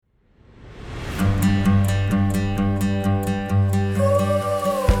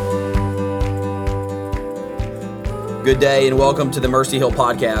Good day and welcome to the Mercy Hill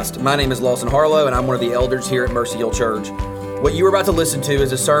podcast. My name is Lawson Harlow and I'm one of the elders here at Mercy Hill Church. What you are about to listen to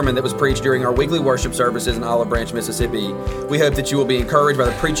is a sermon that was preached during our weekly worship services in Olive Branch, Mississippi. We hope that you will be encouraged by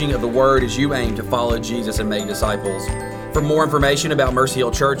the preaching of the word as you aim to follow Jesus and make disciples. For more information about Mercy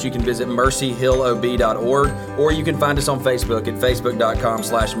Hill Church, you can visit mercyhillob.org or you can find us on Facebook at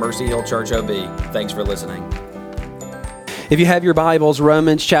facebook.com/mercyhillchurchob. Thanks for listening. If you have your Bibles,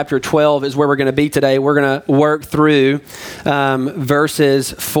 Romans chapter 12 is where we're going to be today. We're going to work through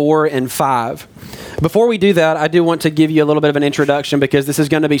verses 4 and 5. Before we do that, I do want to give you a little bit of an introduction because this is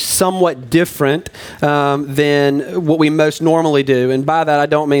going to be somewhat different than what we most normally do. And by that, I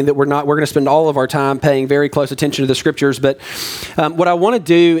don't mean that we're going to spend all of our time paying very close attention to the scriptures. But what I want to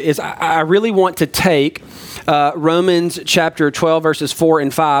do is I really want to take Romans chapter 12, verses 4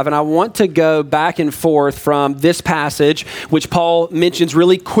 and 5. And I want to go back and forth from this passage, which Paul mentions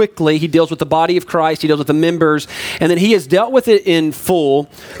really quickly. He deals with the body of Christ. He deals with the members. And then he has dealt with it in full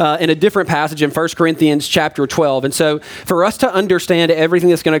in a different passage in 1 Corinthians chapter 12. And so for us to understand everything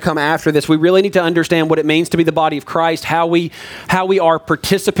that's going to come after this, we really need to understand what it means to be the body of Christ, how we are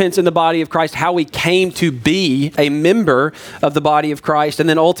participants in the body of Christ, how we came to be a member of the body of Christ. And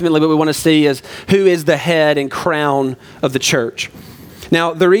then ultimately what we want to see is who is the head and crown of the church.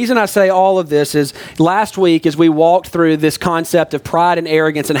 Now, the reason I say all of this is last week as we walked through this concept of pride and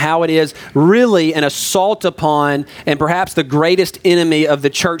arrogance and how it is really an assault upon and perhaps the greatest enemy of the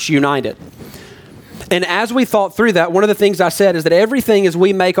church united. And as we thought through that, one of the things I said is that everything as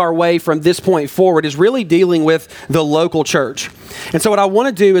we make our way from this point forward is really dealing with the local church. And so what I want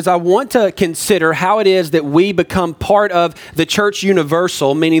to do is I want to consider how it is that we become part of the church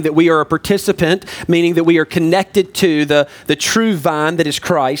universal, meaning that we are a participant, meaning that we are connected to the true vine that is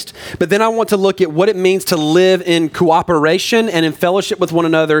Christ. But then I want to look at what it means to live in cooperation and in fellowship with one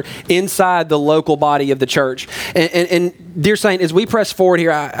another inside the local body of the church. And dear saint, as we press forward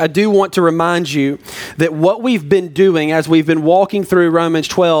here, I do want to remind you that what we've been doing as we've been walking through Romans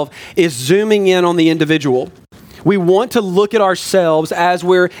 12 is zooming in on the individual. We want to look at ourselves as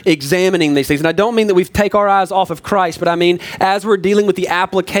we're examining these things. And I don't mean that we take our eyes off of Christ, but I mean as we're dealing with the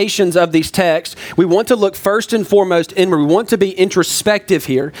applications of these texts, we want to look first and foremost inward. We want to be introspective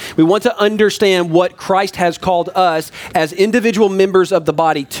here. We want to understand what Christ has called us as individual members of the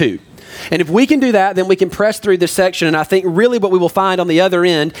body to. And if we can do that, then we can press through this section. And I think really what we will find on the other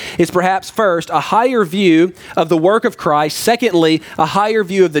end is perhaps first, a higher view of the work of Christ. Secondly, a higher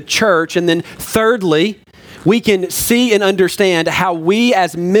view of the church. And then thirdly, we can see and understand how we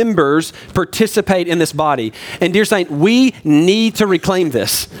as members participate in this body. And dear saint, we need to reclaim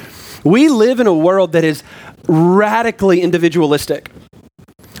this. We live in a world that is radically individualistic.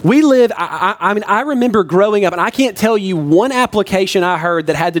 We live, I remember growing up, and I can't tell you one application I heard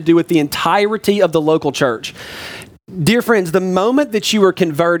that had to do with the entirety of the local church. Dear friends, the moment that you are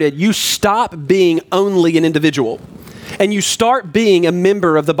converted, you stop being only an individual, and you start being a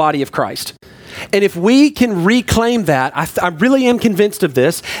member of the body of Christ. And if we can reclaim that, I really am convinced of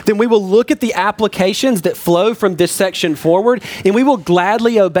this, then we will look at the applications that flow from this section forward, and we will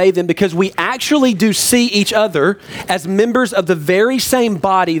gladly obey them because we actually do see each other as members of the very same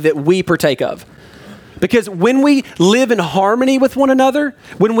body that we partake of. Because when we live in harmony with one another,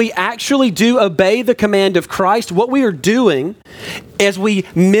 when we actually do obey the command of Christ, what we are doing as we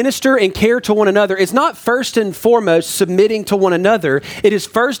minister and care to one another is not first and foremost submitting to one another. It is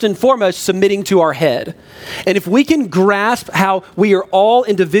first and foremost submitting to our head. And if we can grasp how we are all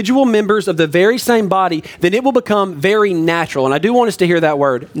individual members of the very same body, then it will become very natural. And I do want us to hear that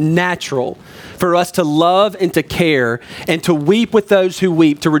word, natural, for us to love and to care and to weep with those who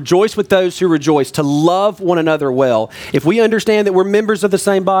weep, to rejoice with those who rejoice, to love one another well. If we understand that we're members of the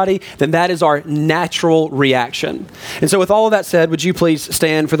same body, then that is our natural reaction. And so with all of that said, would you please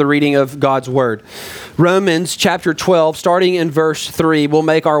stand for the reading of God's word? Romans chapter 12, starting in verse 3, we'll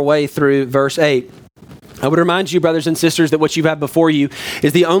make our way through verse 8. I would remind you, brothers and sisters, that what you have before you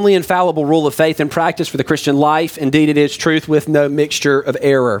is the only infallible rule of faith and practice for the Christian life. Indeed, it is truth with no mixture of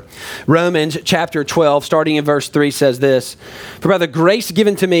error. Romans chapter 12, starting in verse 3, says this: "For by the grace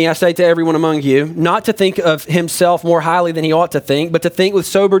given to me, I say to everyone among you, not to think of himself more highly than he ought to think, but to think with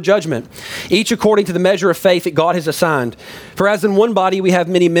sober judgment, each according to the measure of faith that God has assigned. For as in one body we have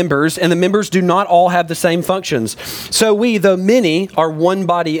many members, and the members do not all have the same functions. So we, though many, are one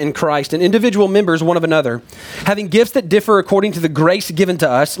body in Christ, and individual members one of another. Having gifts that differ according to the grace given to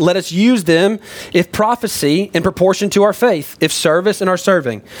us, let us use them, if prophecy, in proportion to our faith, if service, in our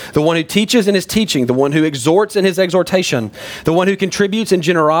serving, the one who teaches in his teaching, the one who exhorts in his exhortation, the one who contributes in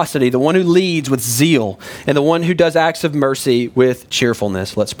generosity, the one who leads with zeal, and the one who does acts of mercy with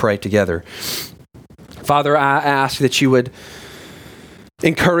cheerfulness." Let's pray together. Father, I ask that you would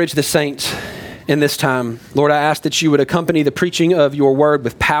encourage the saints in this time. Lord, I ask that you would accompany the preaching of your word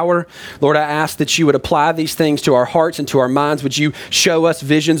with power. Lord, I ask that you would apply these things to our hearts and to our minds. Would you show us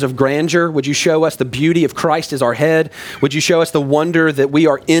visions of grandeur? Would you show us the beauty of Christ as our head? Would you show us the wonder that we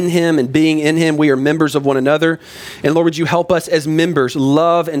are in him, and being in him, we are members of one another? And Lord, would you help us as members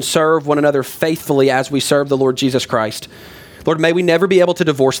love and serve one another faithfully as we serve the Lord Jesus Christ? Lord, may we never be able to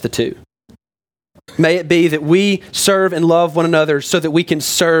divorce the two. May it be that we serve and love one another so that we can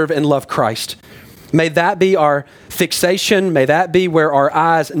serve and love Christ. May that be our fixation. May that be where our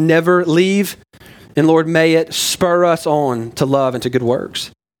eyes never leave. And Lord, may it spur us on to love and to good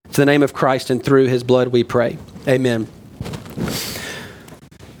works. In the name of Christ and through his blood we pray. Amen.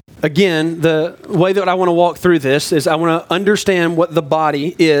 Again, the way that I want to walk through this is I want to understand what the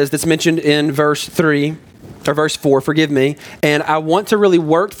body is that's mentioned in verse 4, and I want to really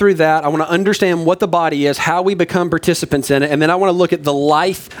work through that. I want to understand what the body is, how we become participants in it, and then I want to look at the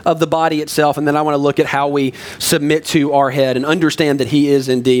life of the body itself, and then I want to look at how we submit to our head and understand that he is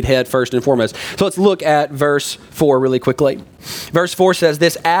indeed head first and foremost. So let's look at verse 4 really quickly. Verse 4 says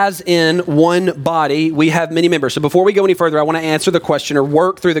this: as in one body, we have many members. So before we go any further, I want to answer the question or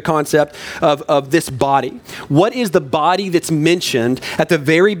work through the concept of this body. What is the body that's mentioned at the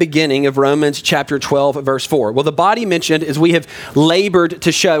very beginning of Romans chapter 12, verse 4? Well, the body mentioned, as we have labored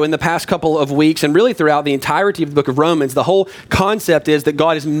to show in the past couple of weeks and really throughout the entirety of the book of Romans, the whole concept is that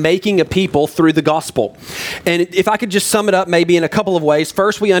God is making a people through the gospel. And if I could just sum it up maybe in a couple of ways.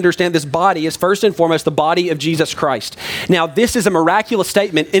 First, we understand this body is first and foremost the body of Jesus Christ. Now, this is a miraculous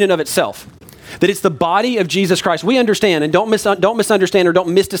statement in and of itself, that it's the body of Jesus Christ. We understand, and don't misunderstand or don't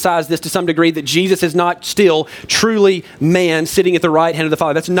mysticize this to some degree, that Jesus is not still truly man sitting at the right hand of the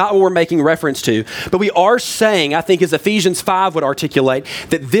Father. That's not what we're making reference to. But we are saying, I think as Ephesians 5 would articulate,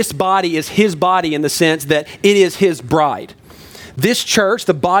 that this body is his body in the sense that it is his bride. This church,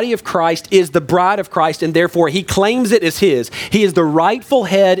 the body of Christ, is the bride of Christ, and therefore he claims it as his. He is the rightful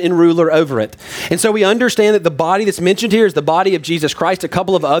head and ruler over it. And so we understand that the body that's mentioned here is the body of Jesus Christ. A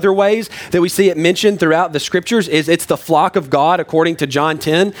couple of other ways that we see it mentioned throughout the scriptures is it's the flock of God, according to John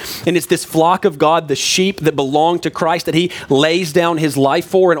 10. And it's this flock of God, the sheep that belong to Christ, that he lays down his life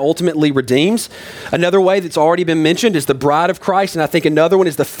for and ultimately redeems. Another way that's already been mentioned is the bride of Christ. And I think another one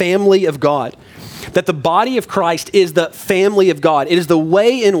is the family of God. That the body of Christ is the family of God. It is the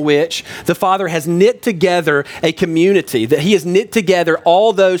way in which the Father has knit together a community, that he has knit together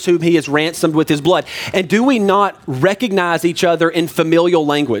all those whom he has ransomed with his blood. And do we not recognize each other in familial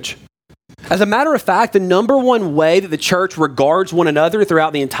language? As a matter of fact, the number one way that the church regards one another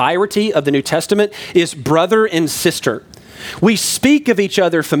throughout the entirety of the New Testament is brother and sister. We speak of each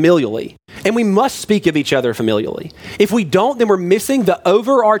other familially, and we must speak of each other familially. If we don't, then we're missing the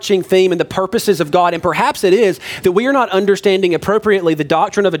overarching theme and the purposes of God, and perhaps it is that we are not understanding appropriately the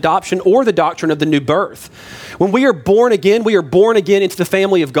doctrine of adoption or the doctrine of the new birth. When we are born again into the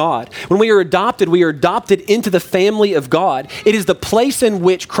family of God. When we are adopted into the family of God. It is the place in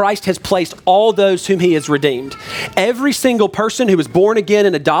which Christ has placed all those whom he has redeemed. Every single person who is born again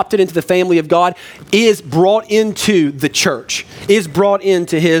and adopted into the family of God is brought into the church, is brought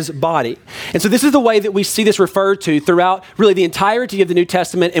into his body. And so this is the way that we see this referred to throughout really the entirety of the New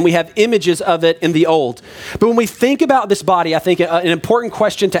Testament, and we have images of it in the Old. But when we think about this body, I think an important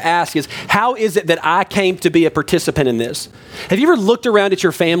question to ask is, how is it that I came to be a participant in this? Have you ever looked around at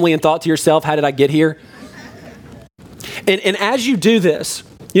your family and thought to yourself, how did I get here? And as you do this,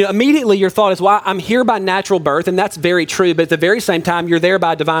 immediately your thought is, well, I'm here by natural birth, and that's very true, but at the very same time, you're there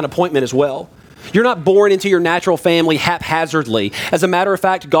by divine appointment as well. You're not born into your natural family haphazardly. As a matter of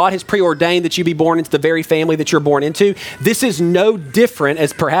fact, God has preordained that you be born into the very family that you're born into. This is no different,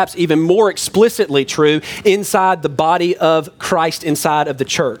 as perhaps even more explicitly true, inside the body of Christ, inside of the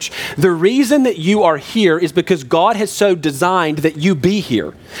church. The reason that you are here is because God has so designed that you be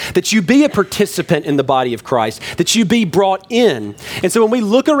here, that you be a participant in the body of Christ, that you be brought in. And so when we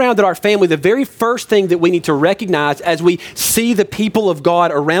look around at our family, the very first thing that we need to recognize as we see the people of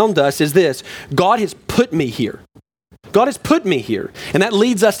God around us is this: God has put me here. God has put me here. And that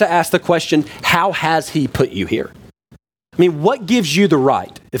leads us to ask the question, how has he put you here? I mean, what gives you the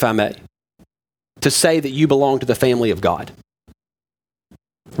right, if I may, to say that you belong to the family of God?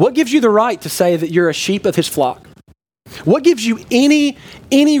 What gives you the right to say that you're a sheep of his flock? What gives you any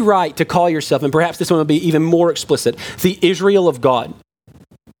right to call yourself, and perhaps this one will be even more explicit, the Israel of God?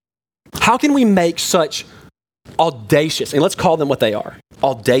 How can we make such audacious, and let's call them what they are,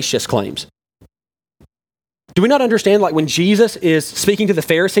 audacious claims? Do we not understand, like when Jesus is speaking to the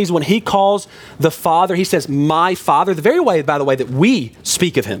Pharisees, when he calls the Father, he says, my Father, the very way, by the way, that we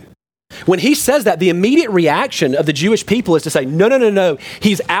speak of him. When he says that, the immediate reaction of the Jewish people is to say, no, no, no, no,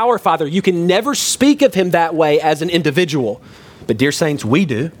 he's our Father. You can never speak of him that way as an individual. But dear saints, we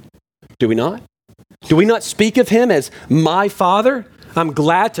do we not? Do we not speak of him as my Father? I'm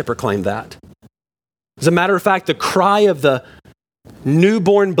glad to proclaim that. As a matter of fact, the cry of the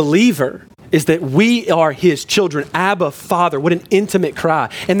newborn believer is that we are his children. Abba, Father. What an intimate cry.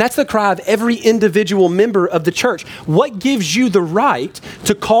 And that's the cry of every individual member of the church. What gives you the right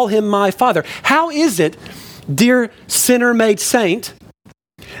to call him my Father? How is it, dear sinner-made saint,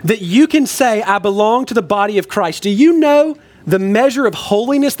 that you can say, I belong to the body of Christ? Do you know the measure of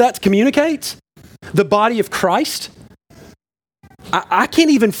holiness that communicates? The body of Christ? I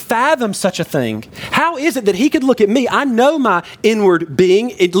can't even fathom such a thing. How is it that he could look at me? I know my inward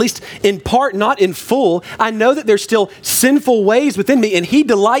being, at least in part, not in full. I know that there's still sinful ways within me, and he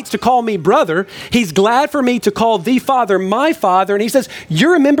delights to call me brother. He's glad for me to call the Father my Father, and he says,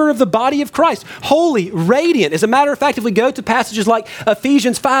 you're a member of the body of Christ, holy, radiant. As a matter of fact, if we go to passages like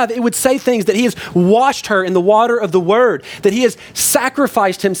Ephesians 5, it would say things that he has washed her in the water of the word, that he has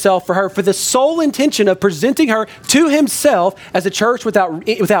sacrificed himself for her for the sole intention of presenting her to himself as a church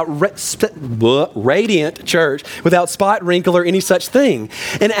radiant church, without spot, wrinkle, or any such thing.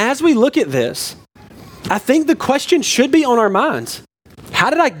 And as we look at this, I think the question should be on our minds.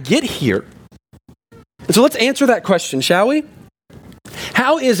 How did I get here? And so let's answer that question, shall we?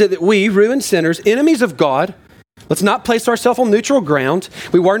 How is it that we, ruined sinners, enemies of God, let's not place ourselves on neutral ground.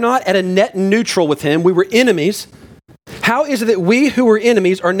 We were not at a net neutral with him. We were enemies. How is it that we who were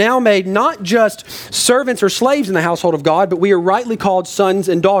enemies are now made not just servants or slaves in the household of God, but we are rightly called sons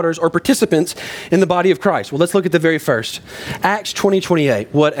and daughters or participants in the body of Christ? Well, let's look at the very first. Acts 20:28.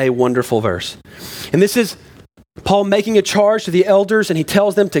 What a wonderful verse. And this is Paul making a charge to the elders, and he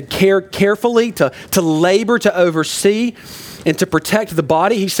tells them to care carefully, to labor, to oversee, and to protect the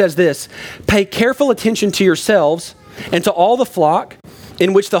body. He says this, pay careful attention to yourselves and to all the flock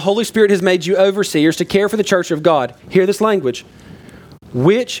in which the Holy Spirit has made you overseers to care for the church of God. Hear this language.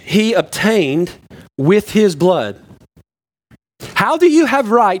 Which he obtained with his blood. How do you have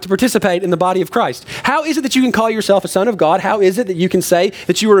right to participate in the body of Christ? How is it that you can call yourself a son of God? How is it that you can say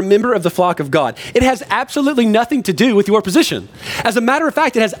that you are a member of the flock of God? It has absolutely nothing to do with your position. As a matter of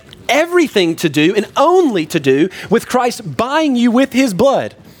fact, it has everything to do and only to do with Christ buying you with his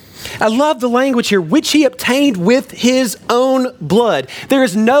blood. I love the language here, which he obtained with his own blood. There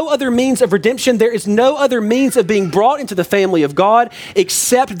is no other means of redemption. There is no other means of being brought into the family of God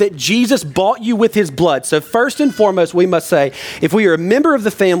except that Jesus bought you with his blood. So first and foremost, we must say, if we are a member of the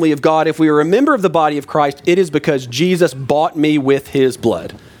family of God, if we are a member of the body of Christ, it is because Jesus bought me with his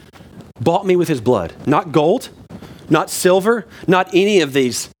blood. Bought me with his blood. Not gold, not silver, not any of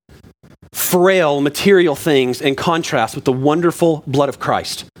these frail material things in contrast with the wonderful blood of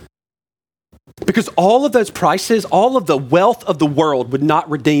Christ. Because all of those prices, all of the wealth of the world would not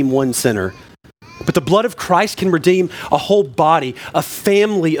redeem one sinner. But the blood of Christ can redeem a whole body, a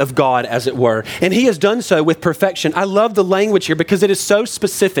family of God, as it were. And he has done so with perfection. I love the language here because it is so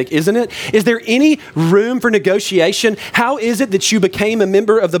specific, isn't it? Is there any room for negotiation? How is it that you became a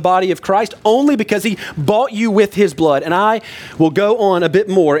member of the body of Christ? Only because he bought you with his blood. And I will go on a bit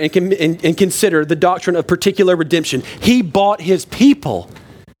more and consider the doctrine of particular redemption. He bought his people.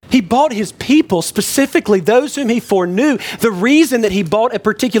 He bought his people, specifically those whom he foreknew. The reason that he bought a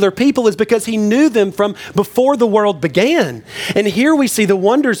particular people is because he knew them from before the world began. And here we see the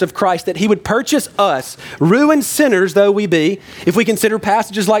wonders of Christ, that he would purchase us, ruined sinners though we be. If we consider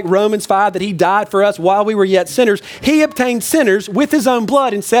passages like Romans 5, that he died for us while we were yet sinners, he obtained sinners with his own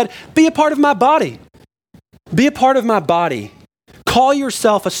blood and said, be a part of my body. Be a part of my body. Call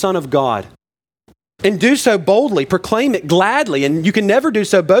yourself a son of God. And do so boldly, proclaim it gladly. And you can never do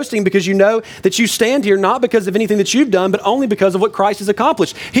so boasting, because you know that you stand here not because of anything that you've done, but only because of what Christ has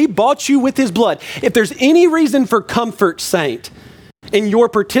accomplished. He bought you with his blood. If there's any reason for comfort, saint, in your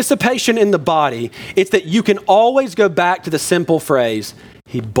participation in the body, it's that you can always go back to the simple phrase,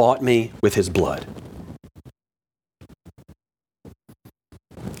 he bought me with his blood.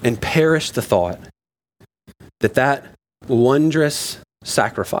 And perish the thought that that wondrous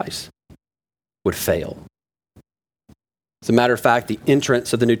sacrifice would fail. As a matter of fact, the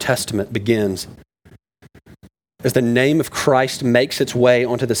entrance of the New Testament begins as the name of Christ makes its way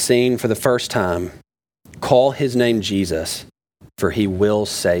onto the scene for the first time. Call his name Jesus, for he will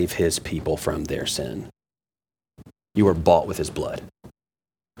save his people from their sin. You are bought with his blood.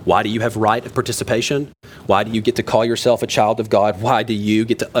 Why do you have right of participation? Why do you get to call yourself a child of God? Why do you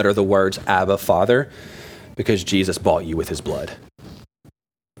get to utter the words, Abba, Father? Because Jesus bought you with his blood.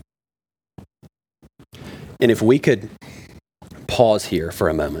 And if we could pause here for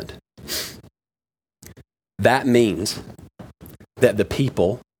a moment that means that the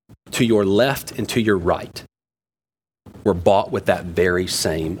people to your left and to your right were bought with that very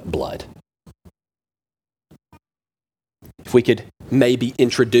same blood. If we could maybe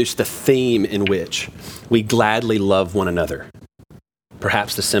introduce the theme in which we gladly love one another,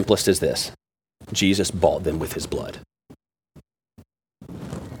 perhaps the simplest is this: Jesus bought them with his blood.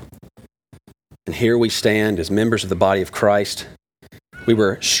 And here we stand as members of the body of Christ. We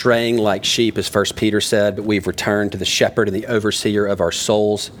were straying like sheep, as 1 Peter said, but we've returned to the shepherd and the overseer of our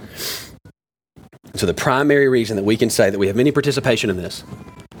souls. So the primary reason that we can say that we have any participation in this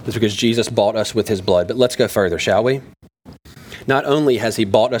is because Jesus bought us with his blood. But let's go further, shall we? Not only has he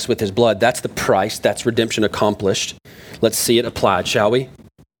bought us with his blood, that's the price, that's redemption accomplished. Let's see it applied, shall we?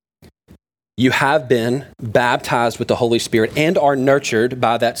 You have been baptized with the Holy Spirit and are nurtured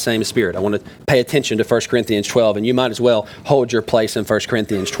by that same Spirit. I want to pay attention to 1 Corinthians 12, and you might as well hold your place in 1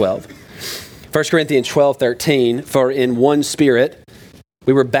 Corinthians 12. 1 Corinthians 12:13, for in one Spirit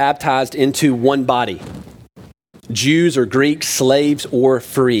we were baptized into one body, Jews or Greeks, slaves or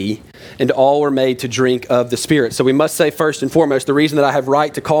free, and all were made to drink of the Spirit. So we must say first and foremost, the reason that I have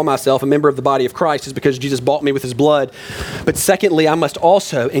right to call myself a member of the body of Christ is because Jesus bought me with his blood. But secondly, I must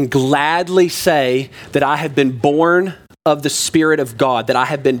also and gladly say that I have been born of the Spirit of God, that I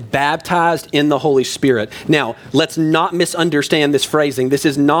have been baptized in the Holy Spirit. Now, let's not misunderstand this phrasing. This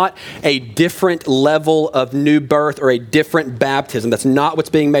is not a different level of new birth or a different baptism. That's not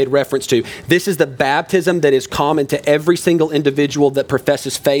what's being made reference to. This is the baptism that is common to every single individual that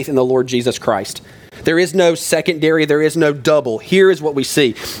professes faith in the Lord Jesus Christ. There is no secondary, there is no double. Here is what we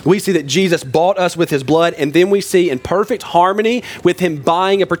see. We see that Jesus bought us with his blood, and then we see in perfect harmony with him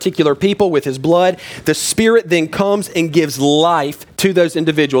buying a particular people with his blood, the Spirit then comes and gives life to those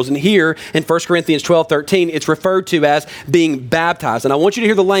individuals. And here in 1 Corinthians 12:13, it's referred to as being baptized. And I want you to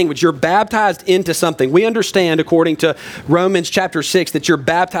hear the language. You're baptized into something. We understand, according to Romans chapter 6, that you're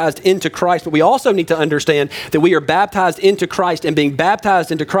baptized into Christ, but we also need to understand that we are baptized into Christ, and being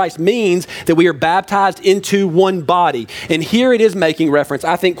baptized into Christ means that we are baptized into one body. And here it is making reference,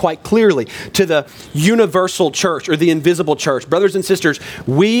 I think quite clearly, to the universal church or the invisible church. Brothers and sisters,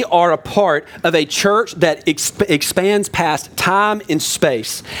 we are a part of a church that expands past time and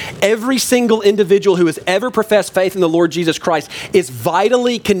space. Every single individual who has ever professed faith in the Lord Jesus Christ is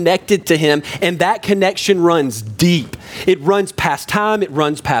vitally connected to him, and that connection runs deep. It runs past time, it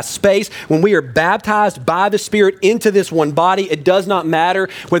runs past space. When we are baptized by the Spirit into this one body, it does not matter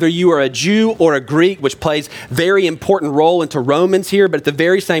whether you are a Jew or a Greek, which plays very important role into Romans here, but at the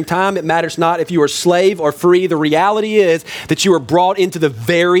very same time, it matters not if you are slave or free. The reality is that you are brought into the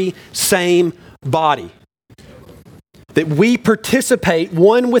very same body. That we participate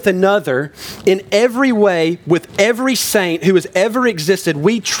one with another in every way with every saint who has ever existed.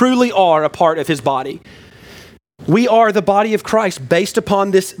 We truly are a part of his body. We are the body of Christ based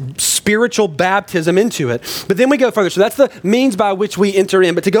upon this spiritual baptism into it. But then we go further. So that's the means by which we enter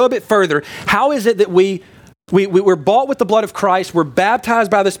in. But to go a bit further, how is it that we're bought with the blood of Christ, we're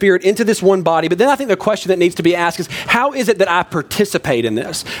baptized by the Spirit into this one body? But then I think the question that needs to be asked is, how is it that I participate in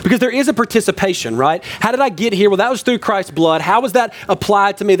this? Because there is a participation, right? How did I get here? Well, that was through Christ's blood. How was that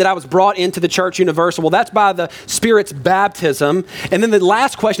applied to me, that I was brought into the church universal? Well, that's by the Spirit's baptism. And then the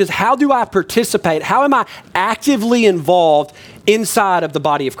last question is, how do I participate? How am I actively involved inside of the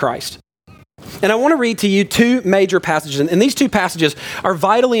body of Christ? And I want to read to you two major passages, and these two passages are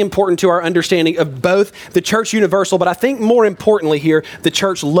vitally important to our understanding of both the church universal, but I think more importantly here, the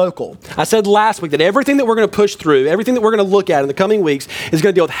church local. I said last week that everything that we're going to push through, everything that we're going to look at in the coming weeks is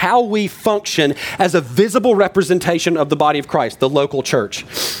going to deal with how we function as a visible representation of the body of Christ, the local church.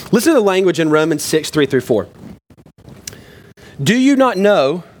 Listen to the language in Romans 6:3-4. Do you not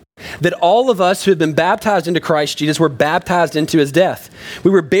know that all of us who have been baptized into Christ Jesus were baptized into his death? We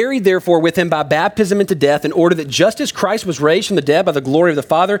were buried, therefore, with him by baptism into death, in order that just as Christ was raised from the dead by the glory of the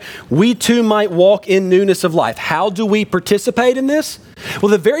Father, we too might walk in newness of life. How do we participate in this? Well,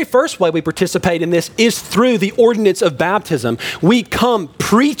 the very first way we participate in this is through the ordinance of baptism. We come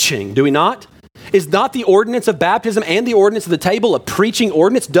preaching, do we not? Is not the ordinance of baptism and the ordinance of the table a preaching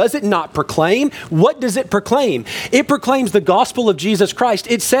ordinance? Does it not proclaim? What does it proclaim? It proclaims the gospel of Jesus Christ.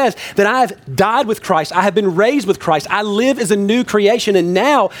 It says that I have died with Christ. I have been raised with Christ. I live as a new creation, and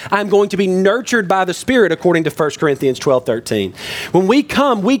now I'm going to be nurtured by the Spirit, according to 1 Corinthians 12:13. When we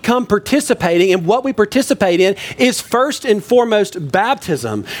come participating, and what we participate in is first and foremost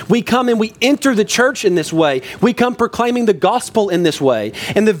baptism. We come and we enter the church in this way. We come proclaiming the gospel in this way.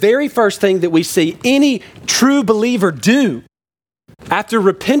 And the very first thing that we see any true believer do After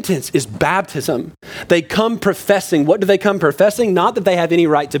repentance is baptism. They come professing. What do they come professing? Not that they have any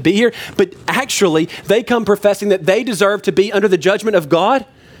right to be here, but actually they come professing that they deserve to be under the judgment of God,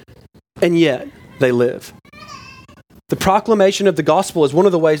 and yet they live. The proclamation of the gospel is one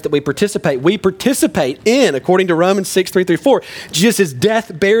of the ways that we participate. We participate in, according to Romans 6:3-4, Jesus'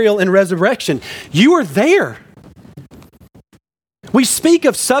 death, burial, and resurrection. You are there. We speak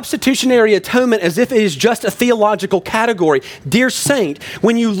of substitutionary atonement as if it is just a theological category. Dear saint,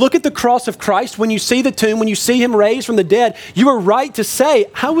 when you look at the cross of Christ, when you see the tomb, when you see him raised from the dead, you are right to say,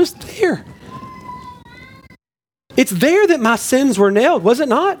 I was there. It's there that my sins were nailed, was it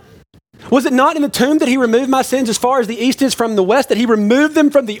not? Was it not in the tomb that he removed my sins as far as the east is from the west, that he removed them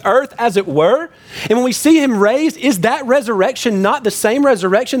from the earth as it were? And when we see him raised, is that resurrection not the same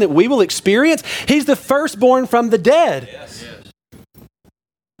resurrection that we will experience? He's the firstborn from the dead. Yes.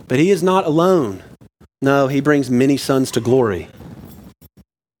 But he is not alone. No, he brings many sons to glory.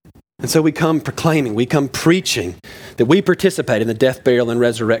 And so we come proclaiming, we come preaching that we participate in the death, burial, and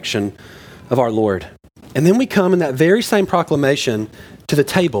resurrection of our Lord. And then we come in that very same proclamation to the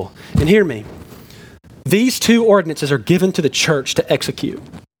table. And hear me, these two ordinances are given to the church to execute.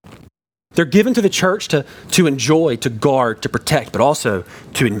 They're given to the church to enjoy, to guard, to protect, but also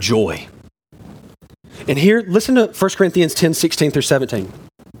to enjoy. And here, listen to 1 Corinthians 10:16-17.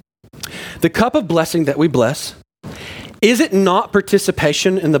 The cup of blessing that we bless, is it not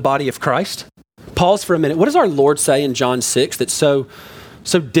participation in the body of Christ? Pause for a minute. What does our Lord say in John 6 that's so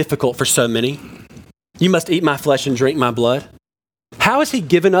difficult for so many? You must eat my flesh and drink my blood. How has he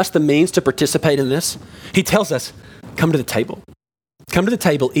given us the means to participate in this? He tells us, come to the table. Come to the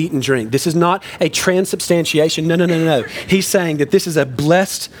table, eat and drink. This is not a transubstantiation. No. He's saying that this is a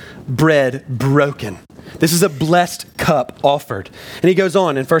blessed bread broken. This is a blessed cup offered. And he goes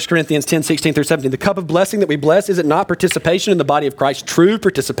on in 1 Corinthians 10:16-17. The cup of blessing that we bless, is it not participation in the body of Christ? True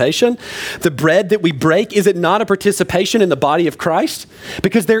participation. The bread that we break, is it not a participation in the body of Christ?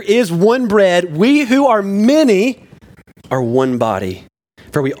 Because there is one bread. We who are many are one body,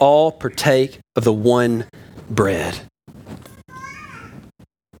 for we all partake of the one bread.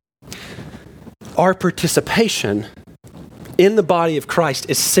 Our participation in the body of Christ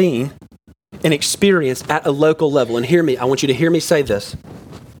is seen and experienced at a local level. And hear me, I want you to hear me say this.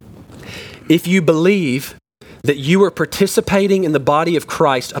 If you believe that you are participating in the body of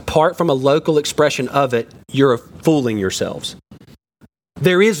Christ apart from a local expression of it, you're fooling yourselves.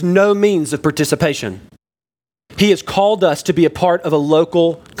 There is no means of participation. He has called us to be a part of a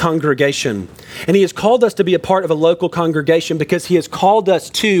local congregation. And he has called us to be a part of a local congregation because he has called us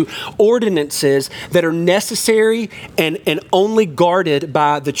to ordinances that are necessary and only guarded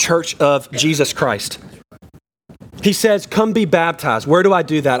by the church of Jesus Christ. He says, come be baptized. Where do I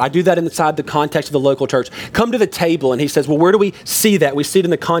do that? I do that inside the context of the local church. Come to the table. And he says, well, where do we see that? We see it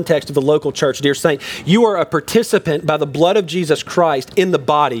in the context of the local church. Dear saint, you are a participant by the blood of Jesus Christ in the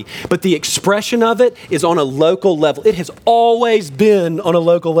body, but the expression of it is on a local level. It has always been on a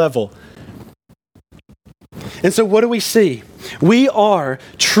local level. And so what do we see? We are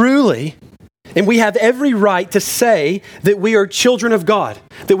truly, and we have every right to say that we are children of God,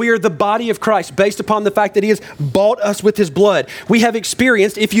 that we are the body of Christ based upon the fact that he has bought us with his blood. We have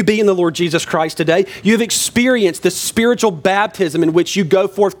experienced, if you be in the Lord Jesus Christ today, you have experienced the spiritual baptism in which you go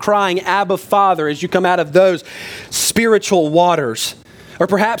forth crying, Abba, Father, as you come out of those spiritual waters. Or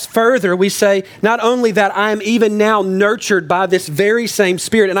perhaps further, we say, not only that I am even now nurtured by this very same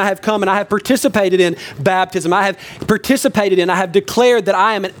Spirit, and I have come and I have participated in baptism. I have declared that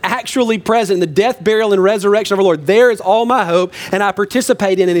I am actually present in the death, burial, and resurrection of our Lord. There is all my hope, and I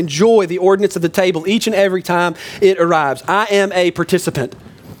participate in and enjoy the ordinance of the table each and every time it arrives. I am a participant.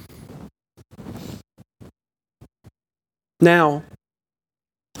 Now,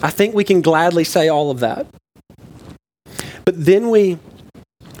 I think we can gladly say all of that. But then we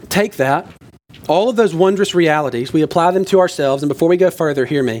take that, all of those wondrous realities, we apply them to ourselves, and before we go further,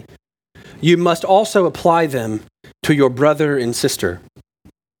 hear me. You must also apply them to your brother and sister.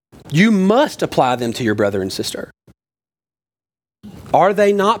 You must apply them to your brother and sister. Are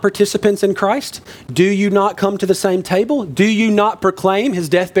they not participants in Christ? Do you not come to the same table? Do you not proclaim his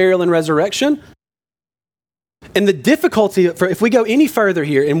death, burial, and resurrection? And the difficulty, if we go any further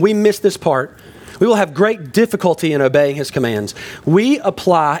here and we miss this part, we will have great difficulty in obeying his commands. We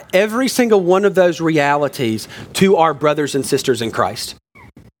apply every single one of those realities to our brothers and sisters in Christ.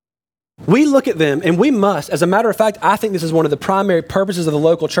 We look at them and we must, as a matter of fact, I think this is one of the primary purposes of the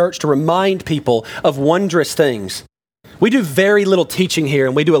local church, to remind people of wondrous things. We do very little teaching here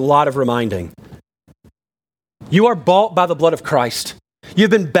and we do a lot of reminding. You are bought by the blood of Christ. You've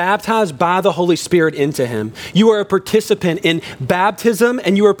been baptized by the Holy Spirit into him. You are a participant in baptism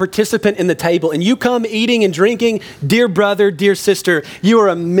and you are a participant in the table. And you come eating and drinking, dear brother, dear sister, you are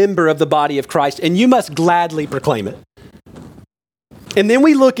a member of the body of Christ and you must gladly proclaim it. And then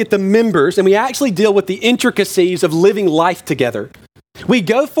we look at the members and we actually deal with the intricacies of living life together. We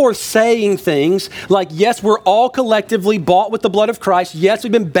go forth saying things like, yes, we're all collectively bought with the blood of Christ. Yes,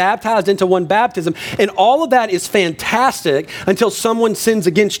 we've been baptized into one baptism. And all of that is fantastic until someone sins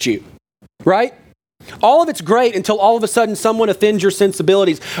against you, right? All of it's great until all of a sudden someone offends your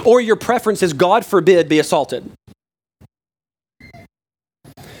sensibilities or your preferences, God forbid, be assaulted.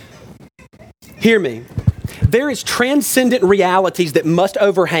 Hear me. There is transcendent realities that must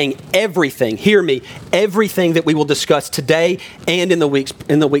overhang everything, hear me, everything that we will discuss today and in the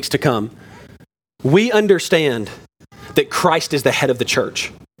weeks to come. We understand that Christ is the head of the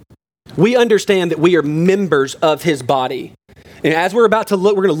church. We understand that we are members of his body. And as we're about to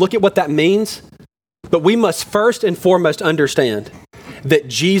look, we're going to look at what that means. But we must first and foremost understand that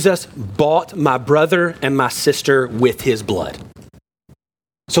Jesus bought my brother and my sister with his blood.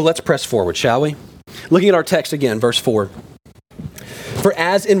 So let's press forward, shall we? Looking at our text again, verse 4. For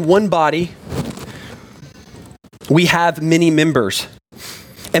as in one body, we have many members,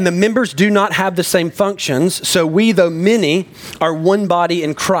 and the members do not have the same functions, so we, though many, are one body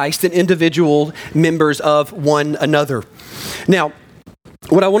in Christ and individual members of one another. Now,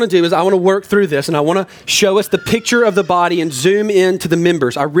 what I want to do is I want to work through this and I want to show us the picture of the body and zoom in to the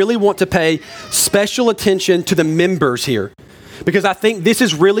members. I really want to pay special attention to the members here, because I think this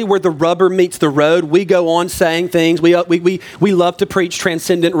is really where the rubber meets the road. We go on saying things. We love to preach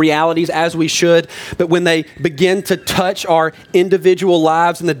transcendent realities, as we should. But when they begin to touch our individual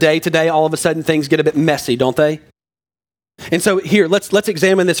lives in the day-to-day, all of a sudden things get a bit messy, don't they? And so here, let's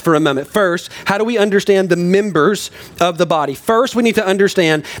examine this for a moment. First, how do we understand the members of the body? First, we need to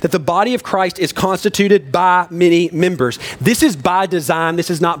understand that the body of Christ is constituted by many members. This is by design.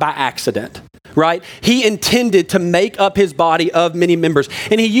 This is not by accident. Right? He intended to make up his body of many members.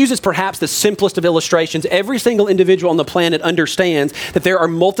 And he uses perhaps the simplest of illustrations. Every single individual on the planet understands that there are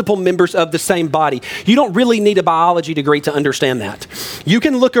multiple members of the same body. You don't really need a biology degree to understand that. You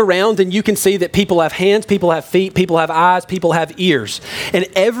can look around and you can see that people have hands, people have feet, people have eyes, people have ears. And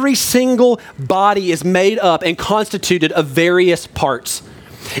every single body is made up and constituted of various parts.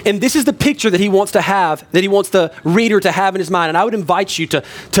 And this is the picture that he wants to have, that he wants the reader to have in his mind. And I would invite you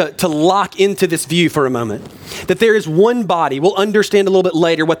to lock into this view for a moment. That there is one body. We'll understand a little bit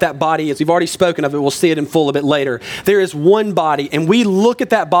later what that body is. We've already spoken of it. We'll see it in full a bit later. There is one body, and we look at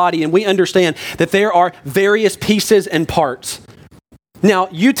that body and we understand that there are various pieces and parts. Now,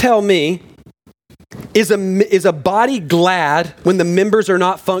 you tell me, is a body glad when the members are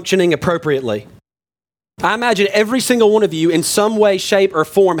not functioning appropriately? I imagine every single one of you in some way, shape, or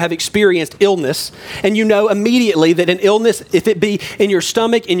form have experienced illness, and you know immediately that an illness, if it be in your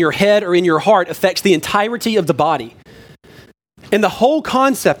stomach, in your head, or in your heart, affects the entirety of the body. And the whole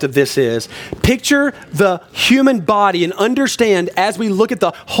concept of this is, picture the human body and understand, as we look at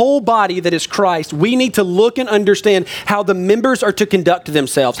the whole body that is Christ, we need to look and understand how the members are to conduct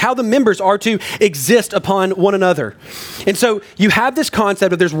themselves, how the members are to exist upon one another. And so you have this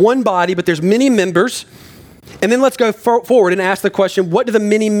concept of there's one body, but there's many members. And then let's go forward and ask the question, what do the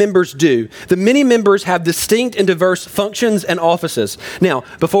many members do? The many members have distinct and diverse functions and offices. Now,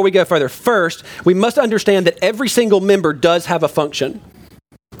 before we go further, first, we must understand that every single member does have a function.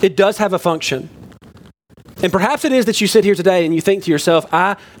 It does have a function. And perhaps it is that you sit here today and you think to yourself,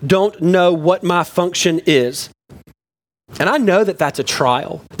 I don't know what my function is. And I know that that's a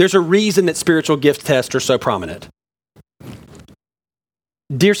trial. There's a reason that spiritual gift tests are so prominent.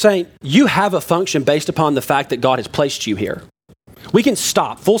 Dear Saint, you have a function based upon the fact that God has placed you here. We can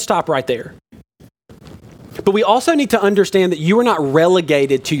stop, full stop right there. But we also need to understand that you are not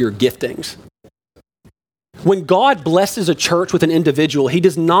relegated to your giftings. When God blesses a church with an individual, he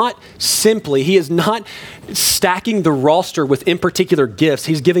is not stacking the roster with in particular gifts.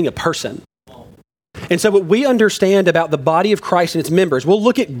 He's giving a person. And so what we understand about the body of Christ and its members, we'll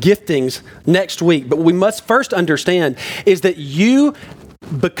look at giftings next week, but what we must first understand is that you,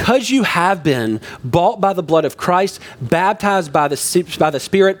 because you have been bought by the blood of Christ, baptized by the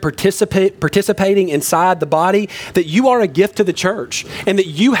Spirit, participating inside the body, that you are a gift to the church and that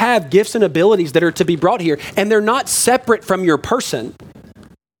you have gifts and abilities that are to be brought here, and they're not separate from your person.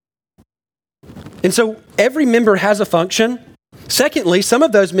 And so every member has a function. Secondly, some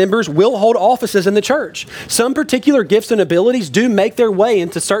of those members will hold offices in the church. Some particular gifts and abilities do make their way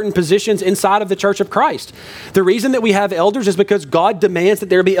into certain positions inside of the church of Christ. The reason that we have elders is because God demands that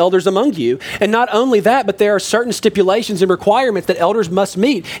there be elders among you. And not only that, but there are certain stipulations and requirements that elders must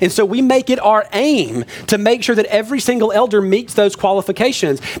meet. And so we make it our aim to make sure that every single elder meets those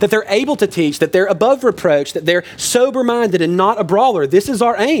qualifications, that they're able to teach, that they're above reproach, that they're sober-minded and not a brawler. This is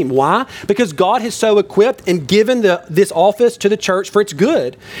our aim. Why? Because God has so equipped and given this office to the church for its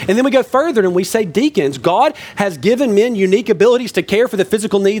good. And then we go further and we say deacons. God has given men unique abilities to care for the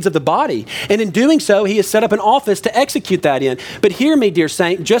physical needs of the body. And in doing so, he has set up an office to execute that in. But hear me, dear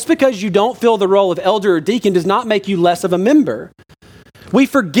saint, just because you don't fill the role of elder or deacon does not make you less of a member. We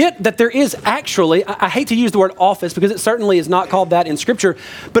forget that there is actually, I hate to use the word office because it certainly is not called that in Scripture,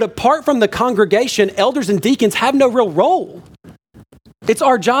 but apart from the congregation, elders and deacons have no real role. It's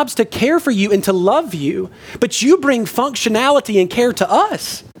our jobs to care for you and to love you, but you bring functionality and care to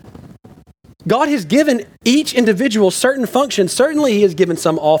us. God has given each individual certain functions. Certainly he has given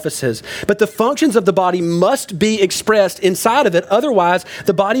some offices, but the functions of the body must be expressed inside of it. Otherwise,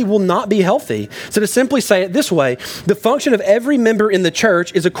 the body will not be healthy. So to simply say it this way, the function of every member in the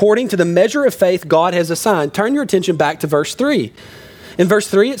church is according to the measure of faith God has assigned. Turn your attention back to verse 3. In verse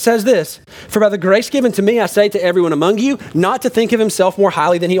 3, it says this, "For by the grace given to me, I say to everyone among you, not to think of himself more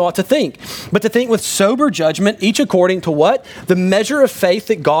highly than he ought to think, but to think with sober judgment, each according to what? The measure of faith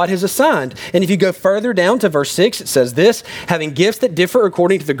that God has assigned." And if you go further down to verse 6, it says this, "Having gifts that differ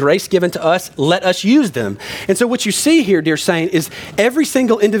according to the grace given to us, let us use them." And so what you see here, dear saint, is every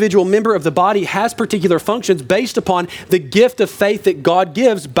single individual member of the body has particular functions based upon the gift of faith that God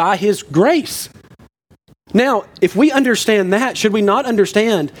gives by his grace. Now, if we understand that, should we not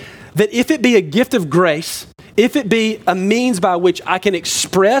understand that if it be a gift of grace, if it be a means by which I can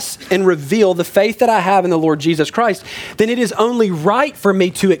express and reveal the faith that I have in the Lord Jesus Christ, then it is only right for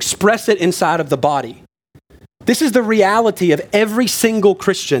me to express it inside of the body. This is the reality of every single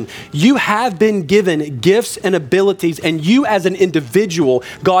Christian. You have been given gifts and abilities, and you as an individual,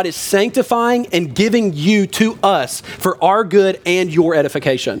 God is sanctifying and giving you to us for our good and your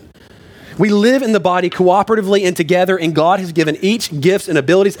edification. We live in the body cooperatively and together, and God has given each gifts and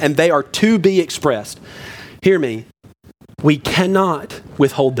abilities, and they are to be expressed. Hear me. We cannot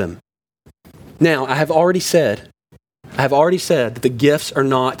withhold them. Now, I have already said that the gifts are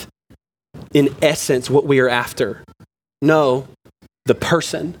not, in essence, what we are after. No, the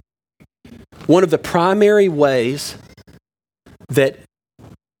person. One of the primary ways that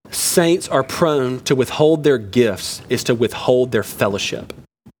saints are prone to withhold their gifts is to withhold their fellowship.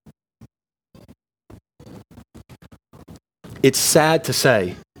 It's sad to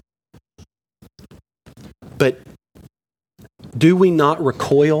say, but do we not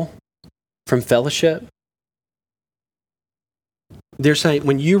recoil from fellowship? They're saying,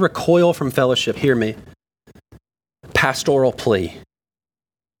 when you recoil from fellowship, hear me, pastoral plea.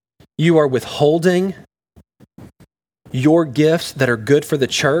 You are withholding your gifts that are good for the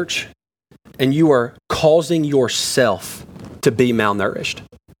church, and you are causing yourself to be malnourished.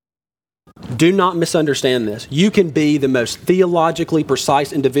 Do not misunderstand this. You can be the most theologically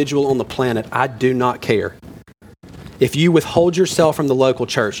precise individual on the planet. I do not care. If you withhold yourself from the local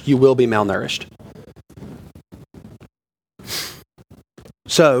church, you will be malnourished.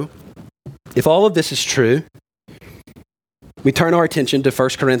 So, if all of this is true, we turn our attention to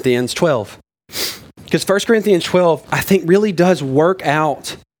 1 Corinthians 12. Because 1 Corinthians 12, I think, really does work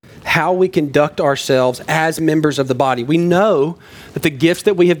out how we conduct ourselves as members of the body. We know that the gifts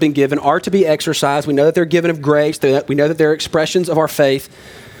that we have been given are to be exercised. We know that they're given of grace. We know that they're expressions of our faith.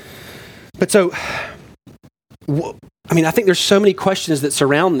 But so, I think there's so many questions that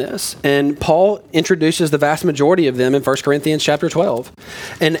surround this. And Paul introduces the vast majority of them in 1 Corinthians chapter 12.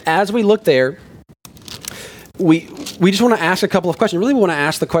 And as we look there, we just want to ask a couple of questions. Really, we want to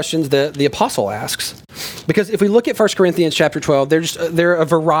ask the questions that the apostle asks. Because if we look at 1 Corinthians chapter 12, there are a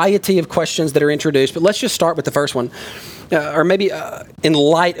variety of questions that are introduced. But let's just start with the first one. Or maybe in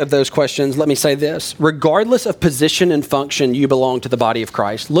light of those questions, let me say this. Regardless of position and function, you belong to the body of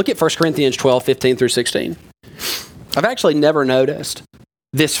Christ. Look at 1 Corinthians 12, 15 through 16. I've actually never noticed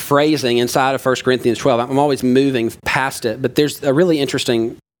this phrasing inside of 1 Corinthians 12. I'm always moving past it, but there's a really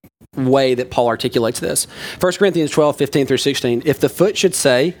interesting way that Paul articulates this. 1 Corinthians 12, 15 through 16. If the foot should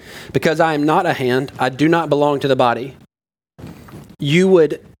say, because I am not a hand, I do not belong to the body,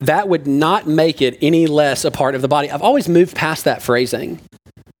 that would not make it any less a part of the body. I've always moved past that phrasing.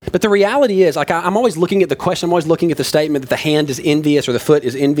 But the reality is, I'm always looking at the question, I'm always looking at the statement that the hand is envious or the foot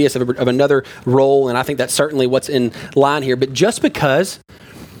is envious of another role, and I think that's certainly what's in line here. But just because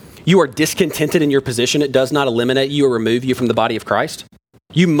you are discontented in your position, it does not eliminate you or remove you from the body of Christ.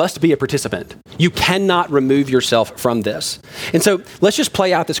 You must be a participant. You cannot remove yourself from this. And so let's just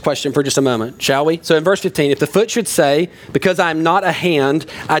play out this question for just a moment, shall we? So in verse 15, if the foot should say, because I am not a hand,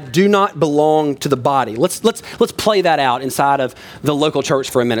 I do not belong to the body. Let's play that out inside of the local church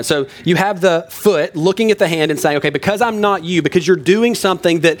for a minute. So you have the foot looking at the hand and saying, okay, because I'm not you, because you're doing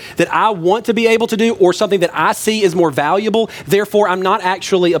something that I want to be able to do or something that I see is more valuable, therefore I'm not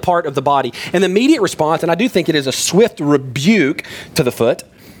actually a part of the body. And the immediate response, and I do think it is a swift rebuke to the foot,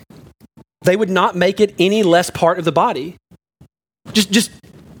 they would not make it any less part of the body.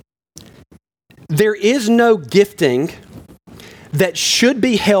 There is no gifting that should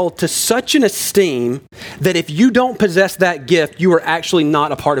be held to such an esteem that if you don't possess that gift, you are actually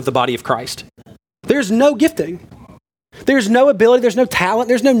not a part of the body of Christ. There's no gifting. There's no ability, there's no talent,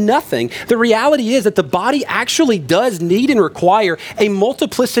 there's no nothing. The reality is that the body actually does need and require a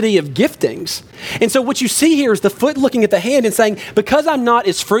multiplicity of giftings. And so what you see here is the foot looking at the hand and saying, because I'm not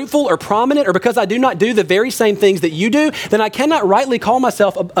as fruitful or prominent, or because I do not do the very same things that you do, then I cannot rightly call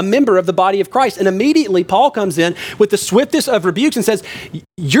myself a member of the body of Christ. And immediately Paul comes in with the swiftest of rebukes and says,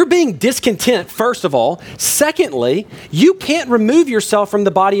 you're being discontent, first of all. Secondly, you can't remove yourself from the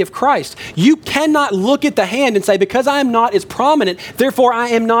body of Christ. You cannot look at the hand and say, because I am not as prominent, therefore I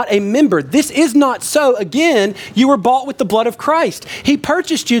am not a member. This is not so. Again, you were bought with the blood of Christ. He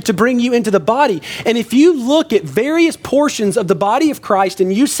purchased you to bring you into the body. And if you look at various portions of the body of Christ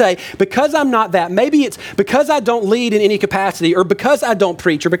and you say, because I'm not that, maybe it's because I don't lead in any capacity, or because I don't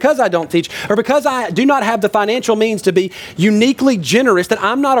preach, or because I don't teach, or because I do not have the financial means to be uniquely generous, that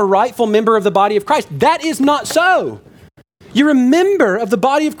I'm not a rightful member of the body of Christ. That is not so. You're a member of the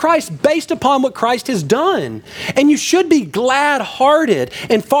body of Christ based upon what Christ has done. And you should be glad-hearted,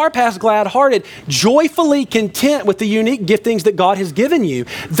 and far past glad-hearted, joyfully content with the unique giftings that God has given you.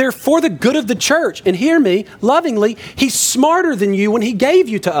 They're for the good of the church. And hear me, lovingly, He's smarter than you when He gave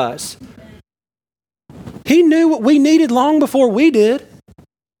you to us. He knew what we needed long before we did.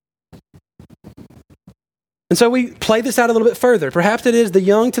 And so we play this out a little bit further. Perhaps it is the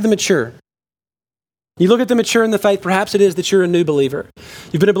young to the mature. You look at the mature in the faith, perhaps it is that you're a new believer.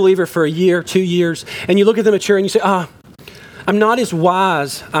 You've been a believer for a year, 2 years, and you look at the mature and you say, I'm not as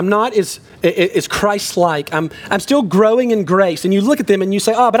wise. I'm not as Christ-like. I'm still growing in grace. And you look at them and you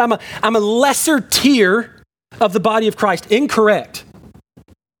say, but I'm a lesser tier of the body of Christ. Incorrect.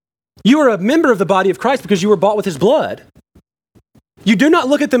 You are a member of the body of Christ because you were bought with His blood. You do not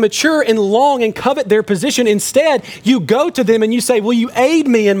look at the mature and long and covet their position. Instead, you go to them and you say, will you aid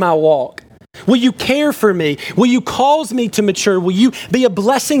me in my walk? Will you care for me? Will you cause me to mature? Will you be a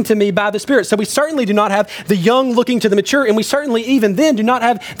blessing to me by the Spirit? So we certainly do not have the young looking to the mature, and we certainly even then do not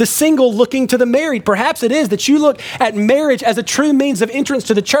have the single looking to the married. Perhaps it is that you look at marriage as a true means of entrance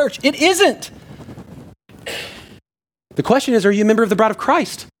to the church. It isn't. The question is, are you a member of the bride of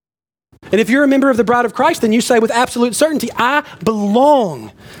Christ? And if you're a member of the bride of Christ, then you say with absolute certainty, I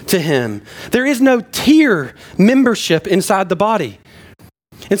belong to Him. There is no tier membership inside the body.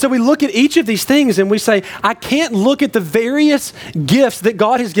 And so we look at each of these things and we say, I can't look at the various gifts that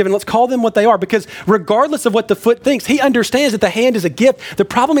God has given. Let's call them what they are, because regardless of what the foot thinks, he understands that the hand is a gift. The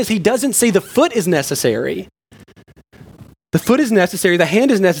problem is he doesn't see the foot is necessary. The foot is necessary. The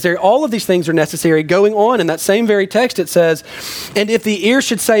hand is necessary. All of these things are necessary. Going on in that same very text, it says, and if the ear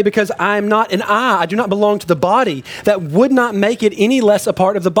should say, because I am not an eye, I do not belong to the body, that would not make it any less a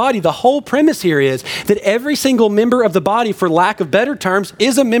part of the body. The whole premise here is that every single member of the body, for lack of better terms,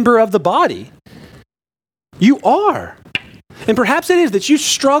 is a member of the body. You are. And perhaps it is that you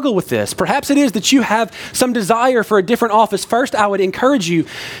struggle with this. Perhaps it is that you have some desire for a different office. First, I would encourage you,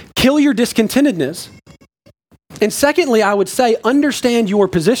 kill your discontentedness. And secondly, I would say, understand your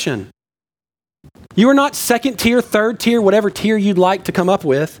position. You are not second tier, third tier, whatever tier you'd like to come up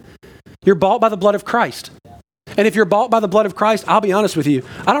with. You're bought by the blood of Christ. And if you're bought by the blood of Christ, I'll be honest with you,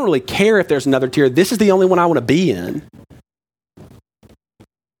 I don't really care if there's another tier. This is the only one I want to be in.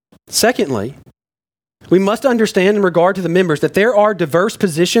 Secondly, we must understand in regard to the members that there are diverse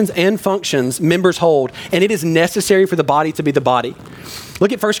positions and functions members hold, and it is necessary for the body to be the body.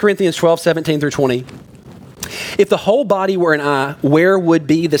 Look at 1 Corinthians 12, 17 through 20. If the whole body were an eye, where would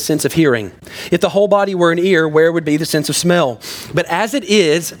be the sense of hearing? If the whole body were an ear, where would be the sense of smell? But as it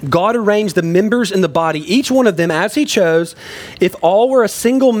is, God arranged the members in the body, each one of them as He chose. If all were a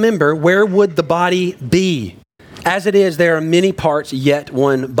single member, where would the body be? As it is, there are many parts, yet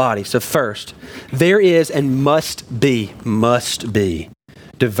one body. So first, there is and must be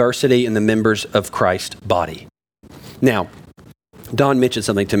diversity in the members of Christ's body. Now, Don mentioned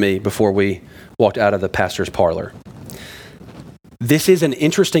something to me before we walked out of the pastor's parlor. This is an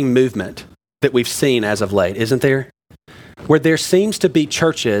interesting movement that we've seen as of late, isn't there? Where there seems to be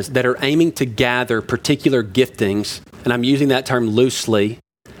churches that are aiming to gather particular giftings, and I'm using that term loosely,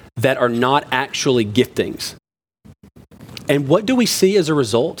 that are not actually giftings. And what do we see as a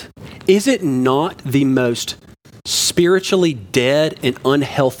result? Is it not the most spiritually dead and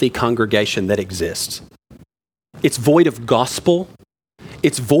unhealthy congregation that exists? It's void of gospel.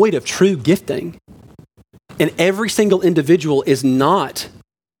 It's void of true gifting. And every single individual is not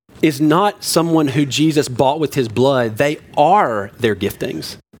someone who Jesus bought with his blood. They are their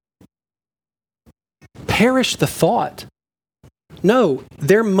giftings. Perish the thought. No,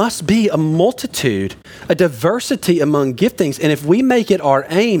 there must be a multitude, a diversity among giftings. And if we make it our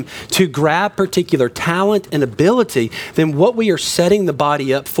aim to grab particular talent and ability, then what we are setting the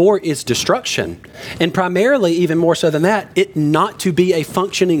body up for is destruction. And primarily, even more so than that, it not to be a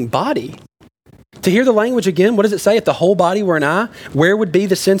functioning body. To hear the language again, what does it say? If the whole body were an eye, where would be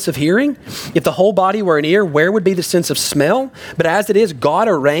the sense of hearing? If the whole body were an ear, where would be the sense of smell? But as it is, God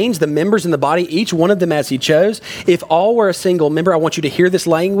arranged the members in the body, each one of them as he chose. If all were a single member, I want you to hear this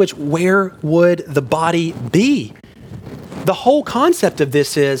language, where would the body be? The whole concept of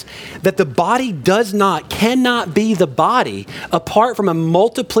this is that the body cannot be the body apart from a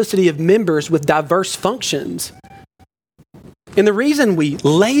multiplicity of members with diverse functions. And the reason we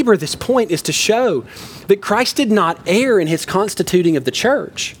labor this point is to show that Christ did not err in his constituting of the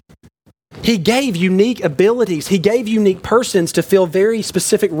church. He gave unique abilities. He gave unique persons to fill very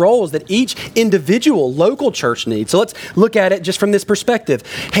specific roles that each individual local church needs. So let's look at it just from this perspective.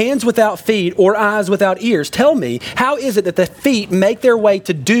 Hands without feet or eyes without ears. Tell me, how is it that the feet make their way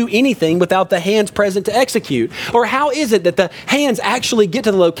to do anything without the hands present to execute? Or how is it that the hands actually get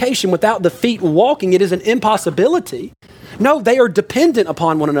to the location without the feet walking? It is an impossibility. No, they are dependent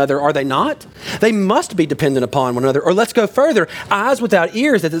upon one another, are they not? They must be dependent upon one another. Or let's go further. Eyes without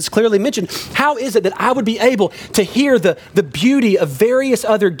ears, as it's clearly mentioned. How is it that I would be able to hear the beauty of various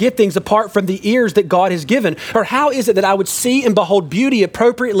other giftings apart from the ears that God has given? Or how is it that I would see and behold beauty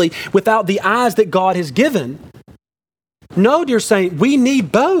appropriately without the eyes that God has given? No, dear saint, we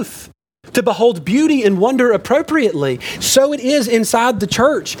need both to behold beauty and wonder appropriately. So it is inside the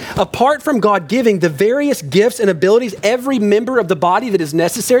church. Apart from God giving the various gifts and abilities, every member of the body that is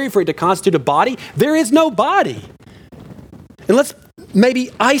necessary for it to constitute a body, there is no body. And let's maybe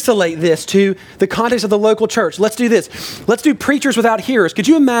isolate this to the context of the local church. Let's do this. Let's do preachers without hearers. Could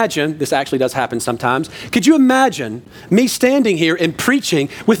you imagine, this actually does happen sometimes, could you imagine me standing here and preaching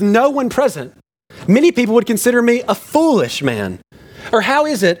with no one present? Many people would consider me a foolish man. Or how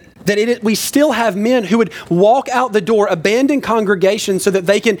is it that we still have men who would walk out the door, abandon congregations so that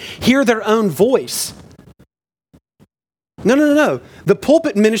they can hear their own voice? No. The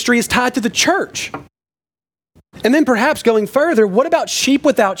pulpit ministry is tied to the church. And then perhaps going further, what about sheep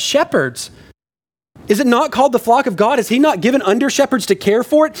without shepherds? Is it not called the flock of God? Has he not given under shepherds to care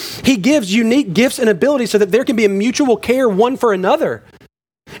for it? He gives unique gifts and abilities so that there can be a mutual care one for another.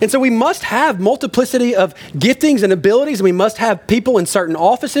 And so we must have multiplicity of giftings and abilities, and we must have people in certain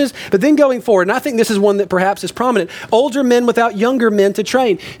offices. But then going forward, and I think this is one that perhaps is prominent, older men without younger men to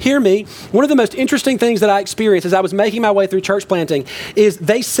train. Hear me, one of the most interesting things that I experienced as I was making my way through church planting is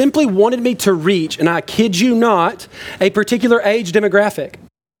they simply wanted me to reach, and I kid you not, a particular age demographic.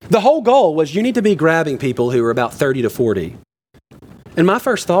 The whole goal was you need to be grabbing people who are about 30 to 40. And my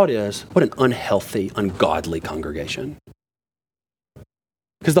first thought is, what an unhealthy, ungodly congregation.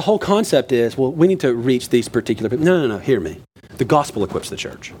 Because the whole concept is, well, we need to reach these particular people. No, hear me. The gospel equips the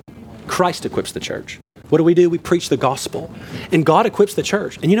church. Christ equips the church. What do? We preach the gospel. And God equips the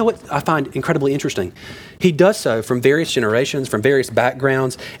church. And you know what I find incredibly interesting? He does so from various generations, from various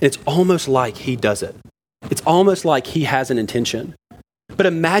backgrounds, and it's almost like he does it. It's almost like he has an intention. But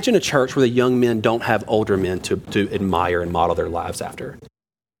imagine a church where the young men don't have older men to admire and model their lives after.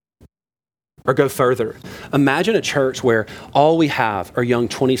 Or go further. Imagine a church where all we have are young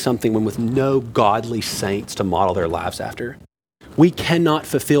 20-something women with no godly saints to model their lives after. We cannot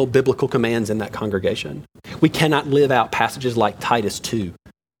fulfill biblical commands in that congregation. We cannot live out passages like Titus 2.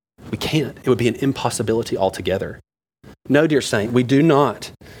 We can't. It would be an impossibility altogether. No, dear saint, we do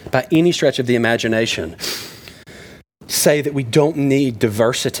not, by any stretch of the imagination, say that we don't need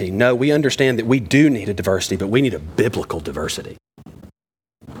diversity. No, we understand that we do need a diversity, but we need a biblical diversity.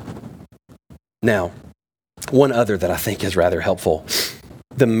 Now, one other that I think is rather helpful.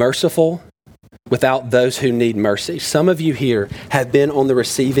 The merciful without those who need mercy. Some of you here have been on the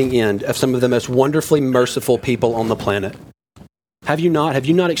receiving end of some of the most wonderfully merciful people on the planet. Have you not? Have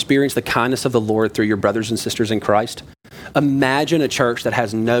you not experienced the kindness of the Lord through your brothers and sisters in Christ? Imagine a church that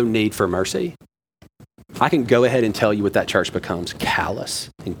has no need for mercy. I can go ahead and tell you what that church becomes: callous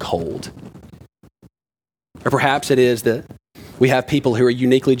and cold. Or perhaps it is that we have people who are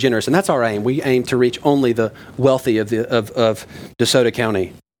uniquely generous, and that's our aim. We aim to reach only the wealthy of DeSoto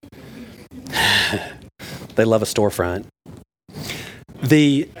County. They love a storefront.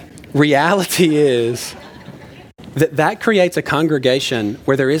 The reality is that creates a congregation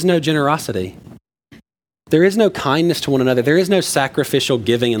where there is no generosity. There is no kindness to one another. There is no sacrificial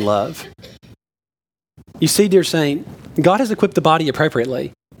giving and love. You see, dear saint, God has equipped the body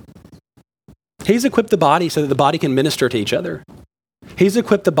appropriately. He's equipped the body so that the body can minister to each other. He's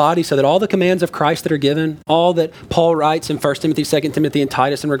equipped the body so that all the commands of Christ that are given, all that Paul writes in 1 Timothy, 2 Timothy, and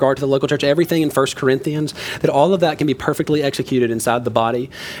Titus in regard to the local church, everything in 1 Corinthians, that all of that can be perfectly executed inside the body.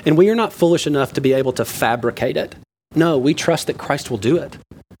 And we are not foolish enough to be able to fabricate it. No, we trust that Christ will do it.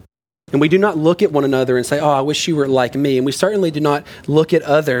 And we do not look at one another and say, oh, I wish you were like me. And we certainly do not look at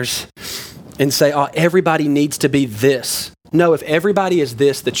others and say, oh, everybody needs to be this. No, if everybody is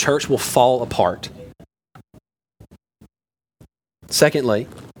this, the church will fall apart. Secondly,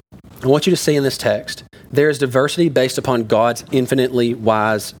 I want you to see in this text, there is diversity based upon God's infinitely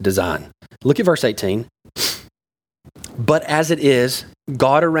wise design. Look at verse 18. But as it is,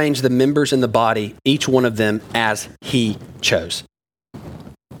 God arranged the members in the body, each one of them as he chose.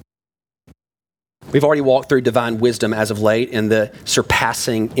 We've already walked through divine wisdom as of late and the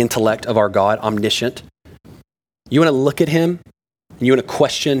surpassing intellect of our God, omniscient. You want to look at him and you want to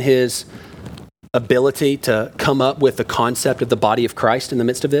question his ability to come up with the concept of the body of Christ in the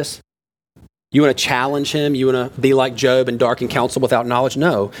midst of this? You want to challenge him? You want to be like Job and darken counsel without knowledge?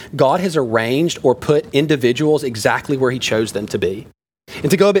 No. God has arranged or put individuals exactly where he chose them to be. And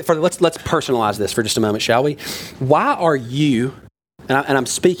to go a bit further, let's personalize this for just a moment, shall we? Why are you, and I'm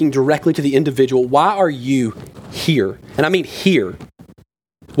speaking directly to the individual, why are you here? And I mean here.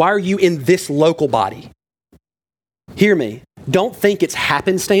 Why are you in this local body? Hear me. Don't think it's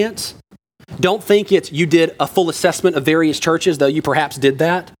happenstance. Don't think it's you did a full assessment of various churches, though you perhaps did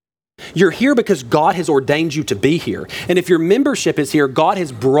that. You're here because God has ordained you to be here. And if your membership is here, God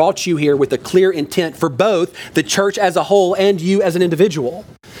has brought you here with a clear intent for both the church as a whole and you as an individual.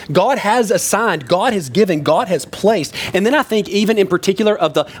 God has assigned, God has given, God has placed. And then I think even in particular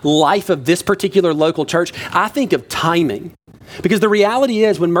of the life of this particular local church, I think of timing. Because the reality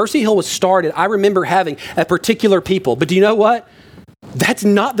is when Mercy Hill was started, I remember having a particular people. But do you know what? That's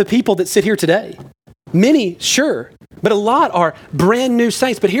not the people that sit here today. Many, sure, but a lot are brand new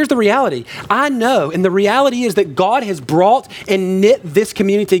saints. But here's the reality. I know, and the reality is that God has brought and knit this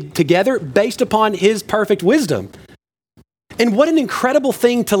community together based upon his perfect wisdom. And what an incredible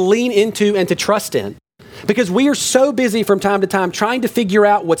thing to lean into and to trust in. Because we are so busy from time to time trying to figure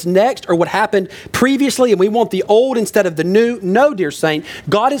out what's next or what happened previously, and we want the old instead of the new. No, dear saint,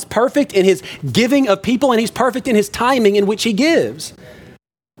 God is perfect in his giving of people, and he's perfect in his timing in which he gives.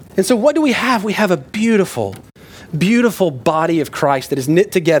 And so what do we have? We have a beautiful, beautiful body of Christ that is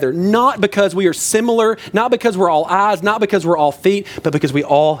knit together, not because we are similar, not because we're all eyes, not because we're all feet, but because we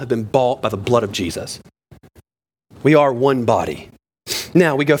all have been bought by the blood of Jesus. We are one body.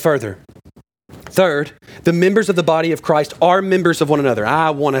 Now we go further. Third, the members of the body of Christ are members of one another. I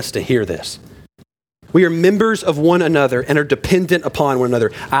want us to hear this. We are members of one another and are dependent upon one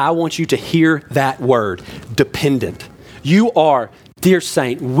another. I want you to hear that word, dependent. You are, dear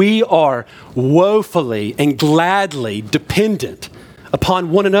saint, we are woefully and gladly dependent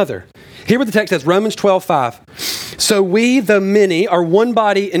upon one another. Hear what the text says, Romans 12:5. So we, the many, are one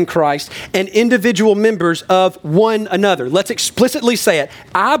body in Christ and individual members of one another. Let's explicitly say it.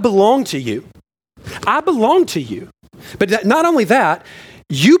 I belong to you. I belong to you. But not only that,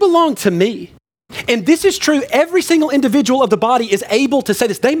 you belong to me. And this is true. Every single individual of the body is able to say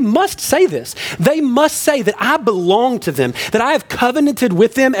this. They must say this. They must say that I belong to them, that I have covenanted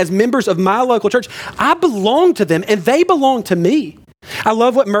with them as members of my local church. I belong to them and they belong to me. I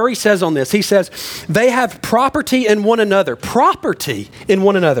love what Murray says on this. He says, they have property in one another. Property in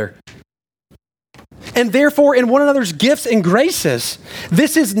one another. And therefore in one another's gifts and graces.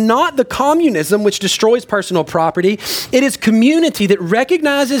 This is not the communism which destroys personal property. It is community that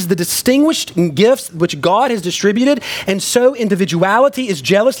recognizes the distinguished gifts which God has distributed, and so individuality is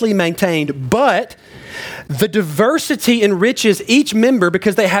jealously maintained. But the diversity enriches each member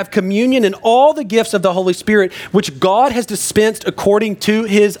because they have communion in all the gifts of the Holy Spirit, which God has dispensed according to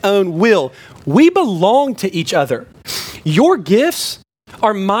his own will. We belong to each other. Your gifts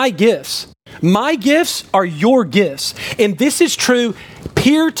are my gifts. My gifts are your gifts. And this is true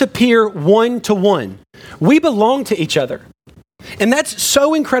peer to peer, one to one. We belong to each other. And that's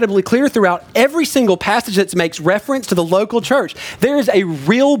so incredibly clear throughout every single passage that makes reference to the local church. There is a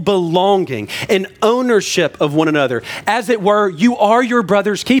real belonging and ownership of one another. As it were, you are your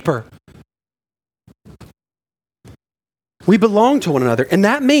brother's keeper. We belong to one another. And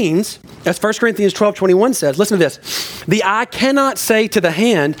that means, as 1 Corinthians 12:21 says, listen to this. The eye cannot say to the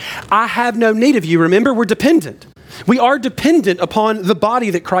hand, I have no need of you. Remember, we're dependent. We are dependent upon the body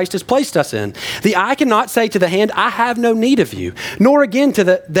that Christ has placed us in. The eye cannot say to the hand, I have no need of you. Nor again to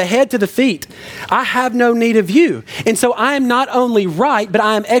the head to the feet, I have no need of you. And so I am not only right, but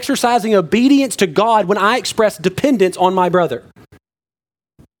I am exercising obedience to God when I express dependence on my brother.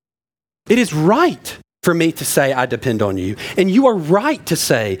 It is right for me to say I depend on you. And you are right to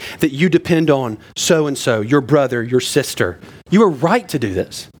say that you depend on so-and-so, your brother, your sister. You are right to do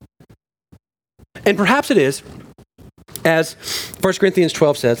this. And perhaps it is, as 1 Corinthians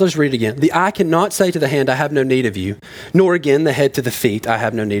 12 says, let's read it again. The eye cannot say to the hand, I have no need of you, nor again the head to the feet, I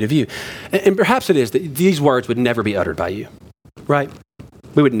have no need of you. And perhaps it is that these words would never be uttered by you, right?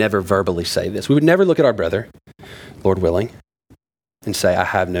 We would never verbally say this. We would never look at our brother, Lord willing, and say, I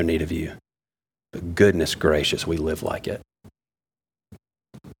have no need of you. But goodness gracious, we live like it.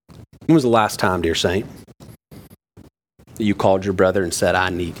 When was the last time, dear saint, that you called your brother and said, I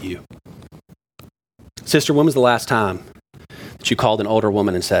need you? Sister, when was the last time that you called an older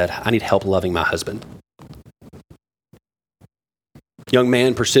woman and said, I need help loving my husband? Young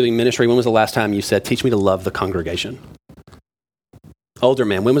man pursuing ministry, when was the last time you said, teach me to love the congregation? Older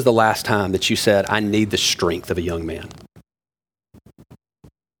man, when was the last time that you said, I need the strength of a young man?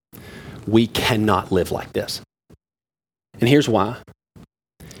 We cannot live like this. And here's why.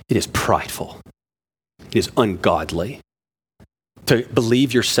 It is prideful. It is ungodly to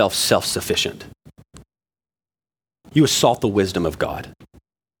believe yourself self-sufficient. You assault the wisdom of God.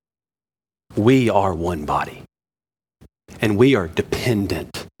 We are one body, and we are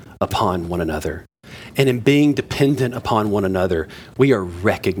dependent upon one another. And in being dependent upon one another, we are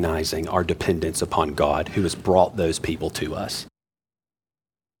recognizing our dependence upon God, who has brought those people to us.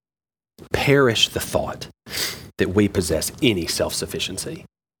 Perish the thought that we possess any self-sufficiency.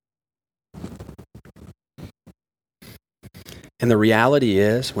 And the reality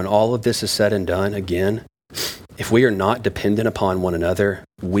is, when all of this is said and done, again, if we are not dependent upon one another,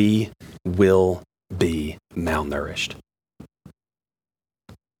 we will be malnourished.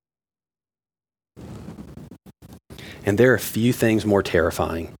 And there are few things more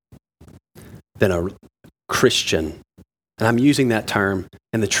terrifying than a Christian, and I'm using that term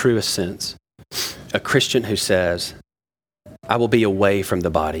in the truest sense, a Christian who says, I will be away from the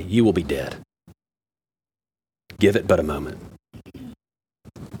body, you will be dead. Give it but a moment.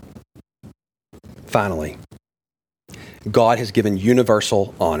 Finally, God has given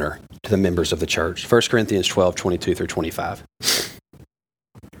universal honor to the members of the church. 1 Corinthians 12:22 through 25.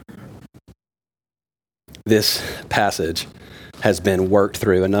 This passage has been worked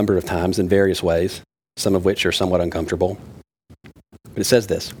through a number of times in various ways, some of which are somewhat uncomfortable. But it says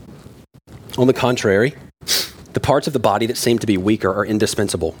this: on the contrary, the parts of the body that seem to be weaker are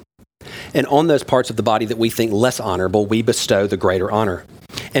indispensable. And on those parts of the body that we think less honorable, we bestow the greater honor.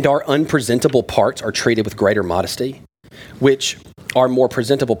 And our unpresentable parts are treated with greater modesty, which our more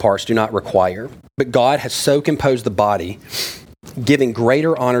presentable parts do not require. But God has so composed the body, giving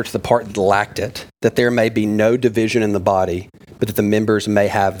greater honor to the part that lacked it, that there may be no division in the body, but that the members may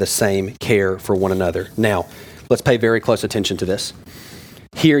have the same care for one another. Now, let's pay very close attention to this.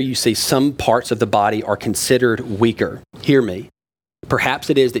 Here you see some parts of the body are considered weaker. Hear me. Perhaps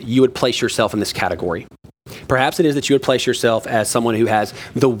it is that you would place yourself in this category. Perhaps it is that you would place yourself as someone who has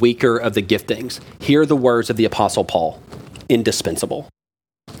the weaker of the giftings. Hear the words of the Apostle Paul: indispensable.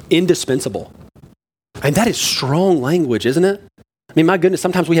 Indispensable. And that is strong language, isn't it? I mean, my goodness,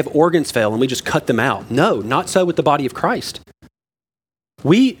 sometimes we have organs fail and we just cut them out. No, not so with the body of Christ.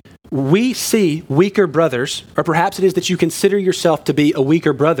 We see weaker brothers, or perhaps it is that you consider yourself to be a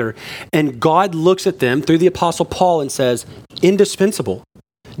weaker brother, and God looks at them through the Apostle Paul and says, indispensable.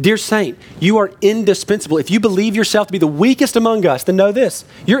 Dear saint, you are indispensable. If you believe yourself to be the weakest among us, then know this: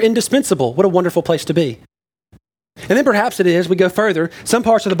 you're indispensable. What a wonderful place to be. And then perhaps it is, we go further, some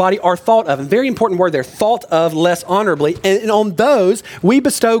parts of the body are thought of, and very important word there, thought of less honorably, and on those we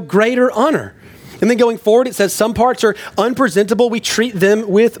bestow greater honor. And then going forward, it says some parts are unpresentable. We treat them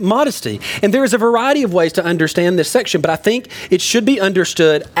with modesty. And there is a variety of ways to understand this section, but I think it should be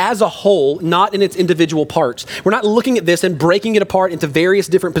understood as a whole, not in its individual parts. We're not looking at this and breaking it apart into various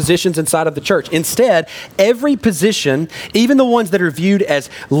different positions inside of the church. Instead, every position, even the ones that are viewed as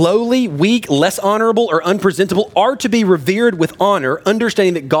lowly, weak, less honorable, or unpresentable, are to be revered with honor,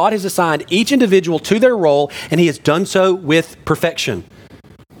 understanding that God has assigned each individual to their role, and he has done so with perfection.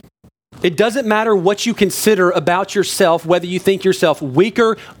 It doesn't matter what you consider about yourself, whether you think yourself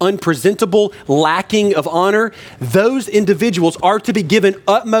weaker, unpresentable, lacking of honor. Those individuals are to be given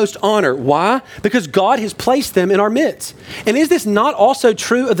utmost honor. Why? Because God has placed them in our midst. And is this not also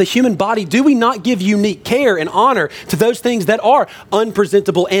true of the human body? Do we not give unique care and honor to those things that are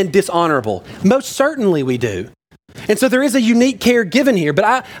unpresentable and dishonorable? Most certainly we do. And so there is a unique care given here, but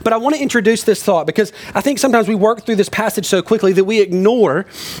I want to introduce this thought because I think sometimes we work through this passage so quickly that we ignore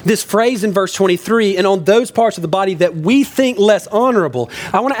this phrase in verse 23, and on those parts of the body that we think less honorable.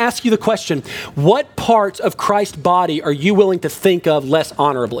 I want to ask you the question, what parts of Christ's body are you willing to think of less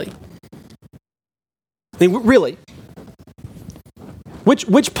honorably? I mean, really,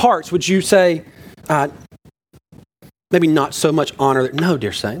 which parts would you say, maybe not so much honor? No,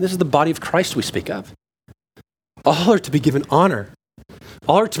 dear saint, this is the body of Christ we speak of. All are to be given honor.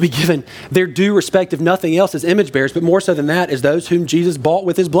 All are to be given their due respect, if nothing else, as image bearers, but more so than that, as those whom Jesus bought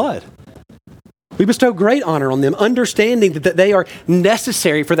with his blood. We bestow great honor on them, understanding that they are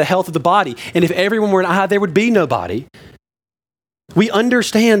necessary for the health of the body. And if everyone were an eye, there would be no body. We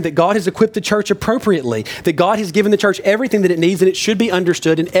understand that God has equipped the church appropriately, that God has given the church everything that it needs, and it should be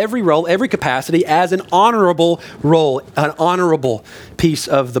understood in every role, every capacity, as an honorable role, an honorable piece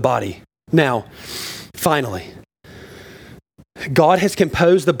of the body. Now, finally, God has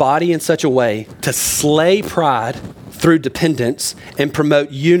composed the body in such a way to slay pride through dependence and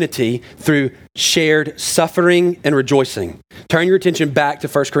promote unity through shared suffering and rejoicing. Turn your attention back to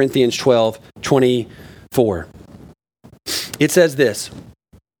 1 Corinthians 12:24. It says this,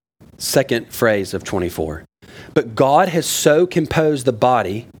 second phrase of 24. But God has so composed the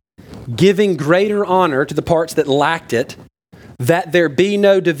body, giving greater honor to the parts that lacked it, that there be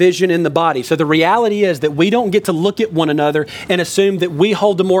no division in the body. So the reality is that we don't get to look at one another and assume that we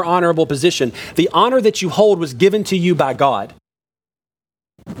hold a more honorable position. The honor that you hold was given to you by God.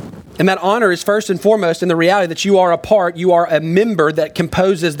 And that honor is first and foremost in the reality that you are a part, you are a member that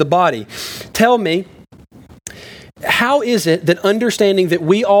composes the body. Tell me, how is it that understanding that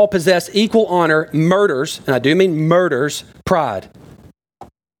we all possess equal honor murders, and I do mean murders, pride?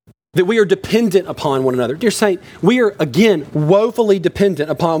 That we are dependent upon one another. Dear saint, we are, again, woefully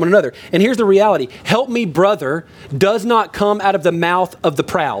dependent upon one another. And here's the reality. Help me, brother, does not come out of the mouth of the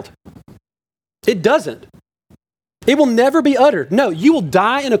proud. It doesn't. It will never be uttered. No, you will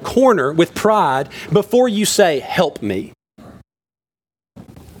die in a corner with pride before you say, help me.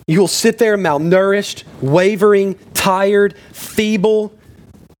 You will sit there malnourished, wavering, tired, feeble.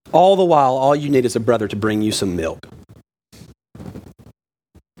 All the while, all you need is a brother to bring you some milk.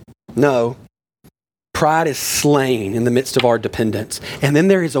 No, pride is slain in the midst of our dependence. And then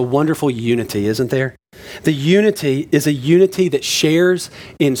there is a wonderful unity, isn't there? The unity is a unity that shares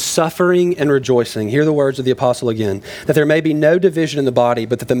in suffering and rejoicing. Hear the words of the apostle again, that there may be no division in the body,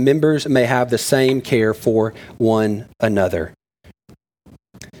 but that the members may have the same care for one another.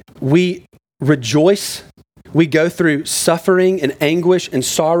 We rejoice. We go through suffering and anguish and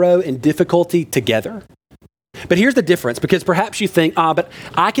sorrow and difficulty together. But here's the difference, because perhaps you think, but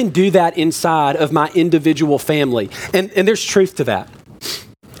I can do that inside of my individual family. And there's truth to that.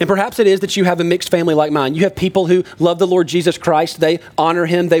 And perhaps it is that you have a mixed family like mine. You have people who love the Lord Jesus Christ. They honor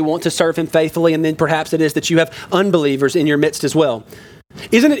him. They want to serve him faithfully. And then perhaps it is that you have unbelievers in your midst as well.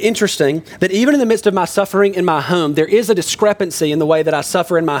 Isn't it interesting that even in the midst of my suffering in my home, there is a discrepancy in the way that I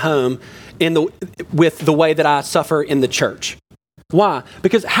suffer in my home with the way that I suffer in the church? Why?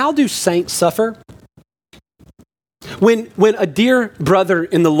 Because how do saints suffer? When a dear brother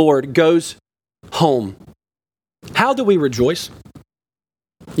in the Lord goes home, how do we rejoice?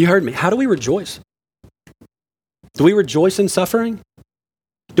 You heard me. How do we rejoice? Do we rejoice in suffering?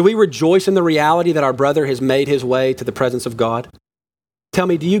 Do we rejoice in the reality that our brother has made his way to the presence of God? Tell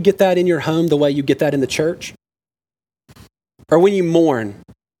me, do you get that in your home the way you get that in the church? Or when you mourn,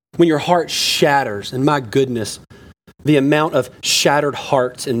 when your heart shatters, and my goodness, the amount of shattered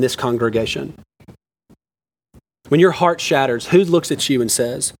hearts in this congregation. When your heart shatters, who looks at you and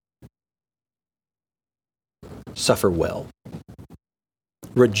says, suffer well.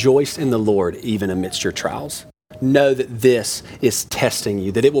 Rejoice in the Lord even amidst your trials. Know that this is testing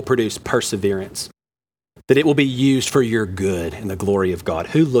you, that it will produce perseverance, that it will be used for your good and the glory of God.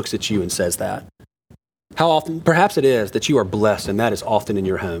 Who looks at you and says that? How often? Perhaps it is that you are blessed and that is often in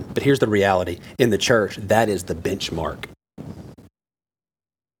your home. But here's the reality. In the church, that is the benchmark.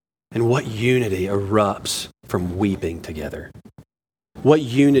 And what unity erupts from weeping together? What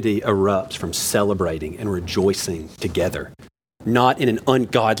unity erupts from celebrating and rejoicing together? Not in an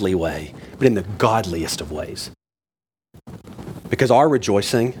ungodly way, but in the godliest of ways. Because our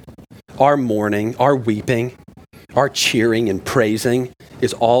rejoicing, our mourning, our weeping, our cheering and praising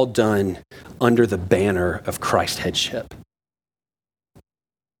is all done under the banner of Christ's headship.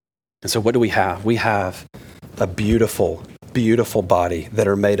 And so what do we have? We have a beautiful, beautiful body that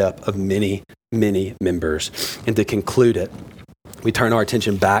are made up of many, many members. And to conclude it, we turn our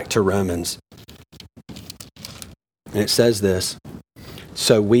attention back to Romans. And it says this,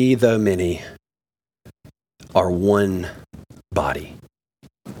 so we, though many, are one body.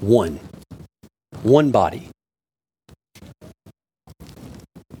 One body.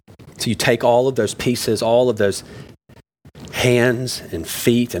 So you take all of those pieces, all of those hands and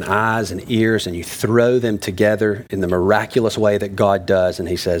feet and eyes and ears, and you throw them together in the miraculous way that God does. And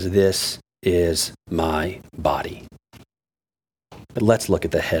he says, this is my body. But let's look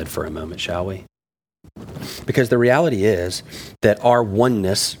at the head for a moment, shall we? Because the reality is that our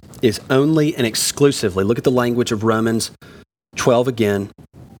oneness is only and exclusively, look at the language of Romans 12 again.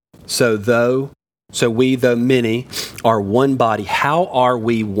 So we, though many, are one body. How are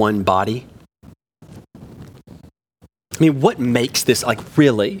we one body? I mean, what makes this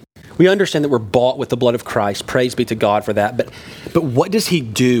really? We understand that we're bought with the blood of Christ. Praise be to God for that. But what does he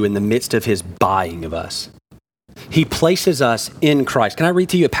do in the midst of his buying of us? He places us in Christ. Can I read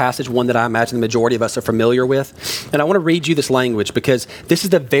to you a passage, one that I imagine the majority of us are familiar with? And I want to read you this language because this is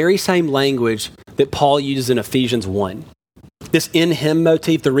the very same language that Paul uses in Ephesians 1. This in him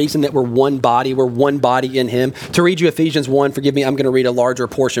motif, the reason that we're one body in him. To read you Ephesians 1, forgive me, I'm going to read a larger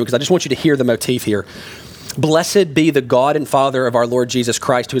portion because I just want you to hear the motif here. Blessed be the God and Father of our Lord Jesus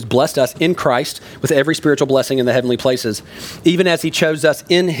Christ, who has blessed us in Christ with every spiritual blessing in the heavenly places, even as he chose us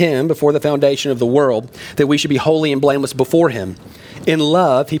in him before the foundation of the world, that we should be holy and blameless before him. In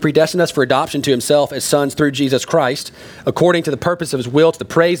love, he predestined us for adoption to himself as sons through Jesus Christ, according to the purpose of his will, to the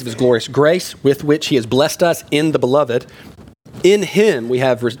praise of his glorious grace, with which he has blessed us in the beloved. In him we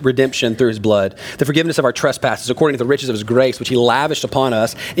have redemption through his blood, the forgiveness of our trespasses, according to the riches of his grace, which he lavished upon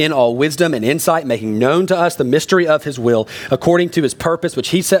us in all wisdom and insight, making known to us the mystery of his will, according to his purpose, which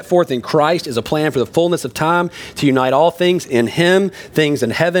he set forth in Christ as a plan for the fullness of time, to unite all things in him, things in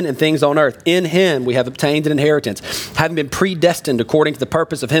heaven and things on earth. In him we have obtained an inheritance, having been predestined according to the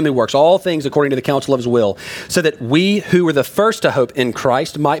purpose of him who works all things according to the counsel of his will, so that we who were the first to hope in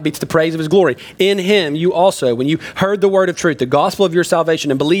Christ might be to the praise of his glory. In him you also, when you heard the word of truth, the gospel of your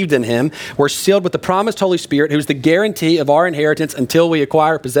salvation, and believed in him, were sealed with the promised Holy Spirit, who is the guarantee of our inheritance until we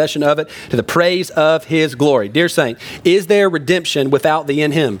acquire possession of it, to the praise of his glory. Dear saint, is there redemption without the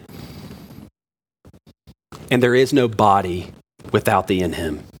in him? And there is no body without the in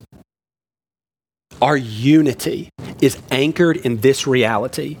him. Our unity is anchored in this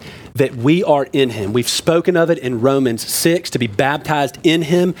reality that we are in him. We've spoken of it in Romans 6, to be baptized in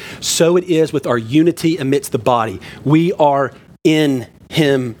him. So it is with our unity amidst the body. We are in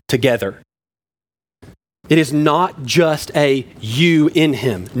him together. It is not just a you in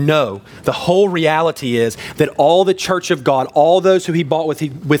him. No, the whole reality is that all the church of God, all those who he bought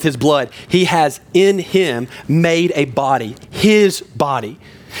with his blood, he has in him made a body, his body.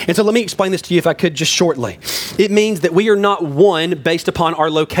 And so let me explain this to you if I could just shortly. It means that we are not one based upon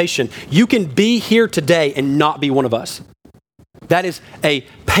our location. You can be here today and not be one of us. That is a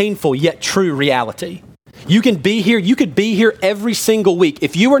painful yet true reality. You can be here. You could be here every single week.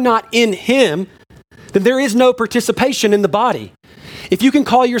 If you are not in him, then there is no participation in the body. If you can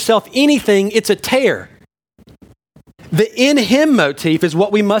call yourself anything, it's a tear. The in him motif is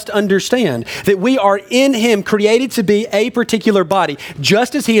what we must understand, that we are in him, created to be a particular body,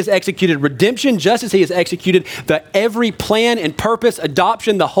 just as he has executed redemption, just as he has executed every plan and purpose,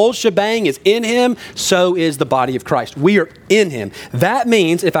 adoption, the whole shebang is in him, so is the body of Christ. We are in him. That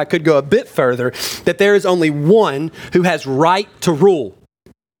means, if I could go a bit further, that there is only one who has right to rule.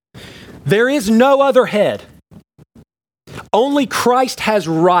 There is no other head. Only Christ has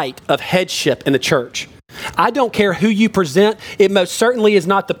right of headship in the church. I don't care who you present. It most certainly is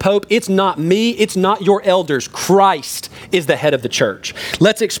not the Pope. It's not me. It's not your elders. Christ is the head of the church.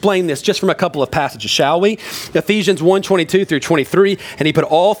 Let's explain this just from a couple of passages, shall we? Ephesians 1:22 through 23, and he put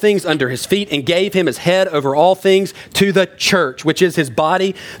all things under his feet and gave him as head over all things to the church, which is his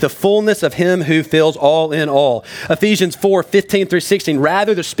body, the fullness of him who fills all in all. Ephesians 4:15 through 16,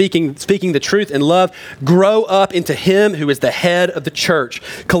 rather than speaking the truth in love, grow up into him who is the head of the church.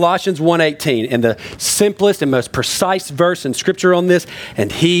 Colossians 1:18, and the simplest and most precise verse in Scripture on this,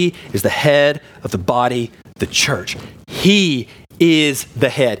 and he is the head of the body, the church. He is the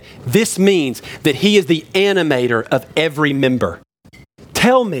head. This means that he is the animator of every member.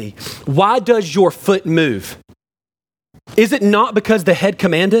 Tell me, why does your foot move? Is it not because the head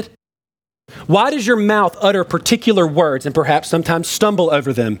commanded? Why does your mouth utter particular words and perhaps sometimes stumble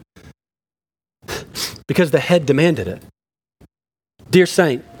over them? Because the head demanded it. Dear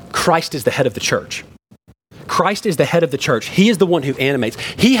saint, Christ is the head of the church. Christ is the head of the church. He is the one who animates.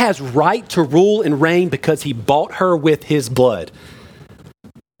 He has right to rule and reign because he bought her with his blood.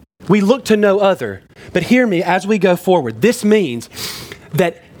 We look to no other. But hear me as we go forward. This means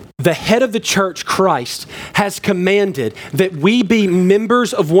that the head of the church, Christ, has commanded that we be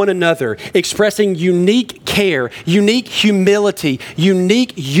members of one another, expressing unique care, unique humility,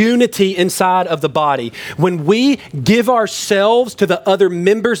 unique unity inside of the body. When we give ourselves to the other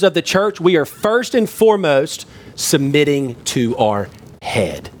members of the church, we are first and foremost submitting to our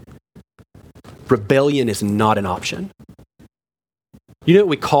head. Rebellion is not an option. You know what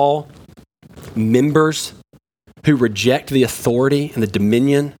we call members who reject the authority and the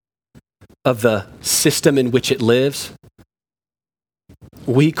dominion of the system in which it lives?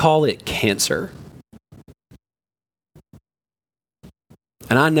 We call it cancer.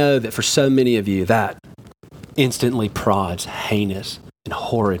 And I know that for so many of you, that instantly prods heinous and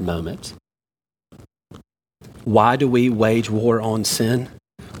horrid moments. Why do we wage war on sin?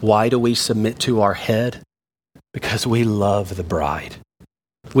 Why do we submit to our head? Because we love the bride.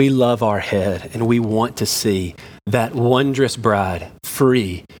 We love our head, and we want to see that wondrous bride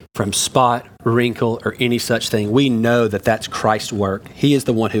free from spot, wrinkle, or any such thing. We know that that's Christ's work. He is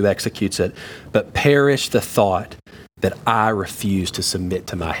the one who executes it. But perish the thought that I refuse to submit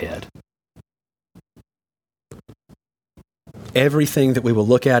to my head. Everything that we will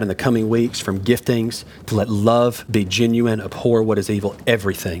look at in the coming weeks, from giftings to let love be genuine, abhor what is evil,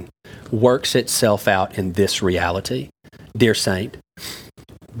 everything works itself out in this reality. Dear saint,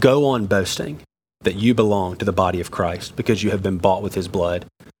 go on boasting that you belong to the body of Christ because you have been bought with his blood.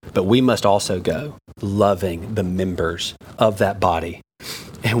 But we must also go loving the members of that body.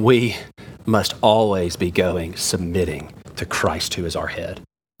 And we must always be going submitting to Christ, who is our head.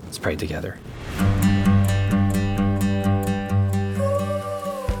 Let's pray together.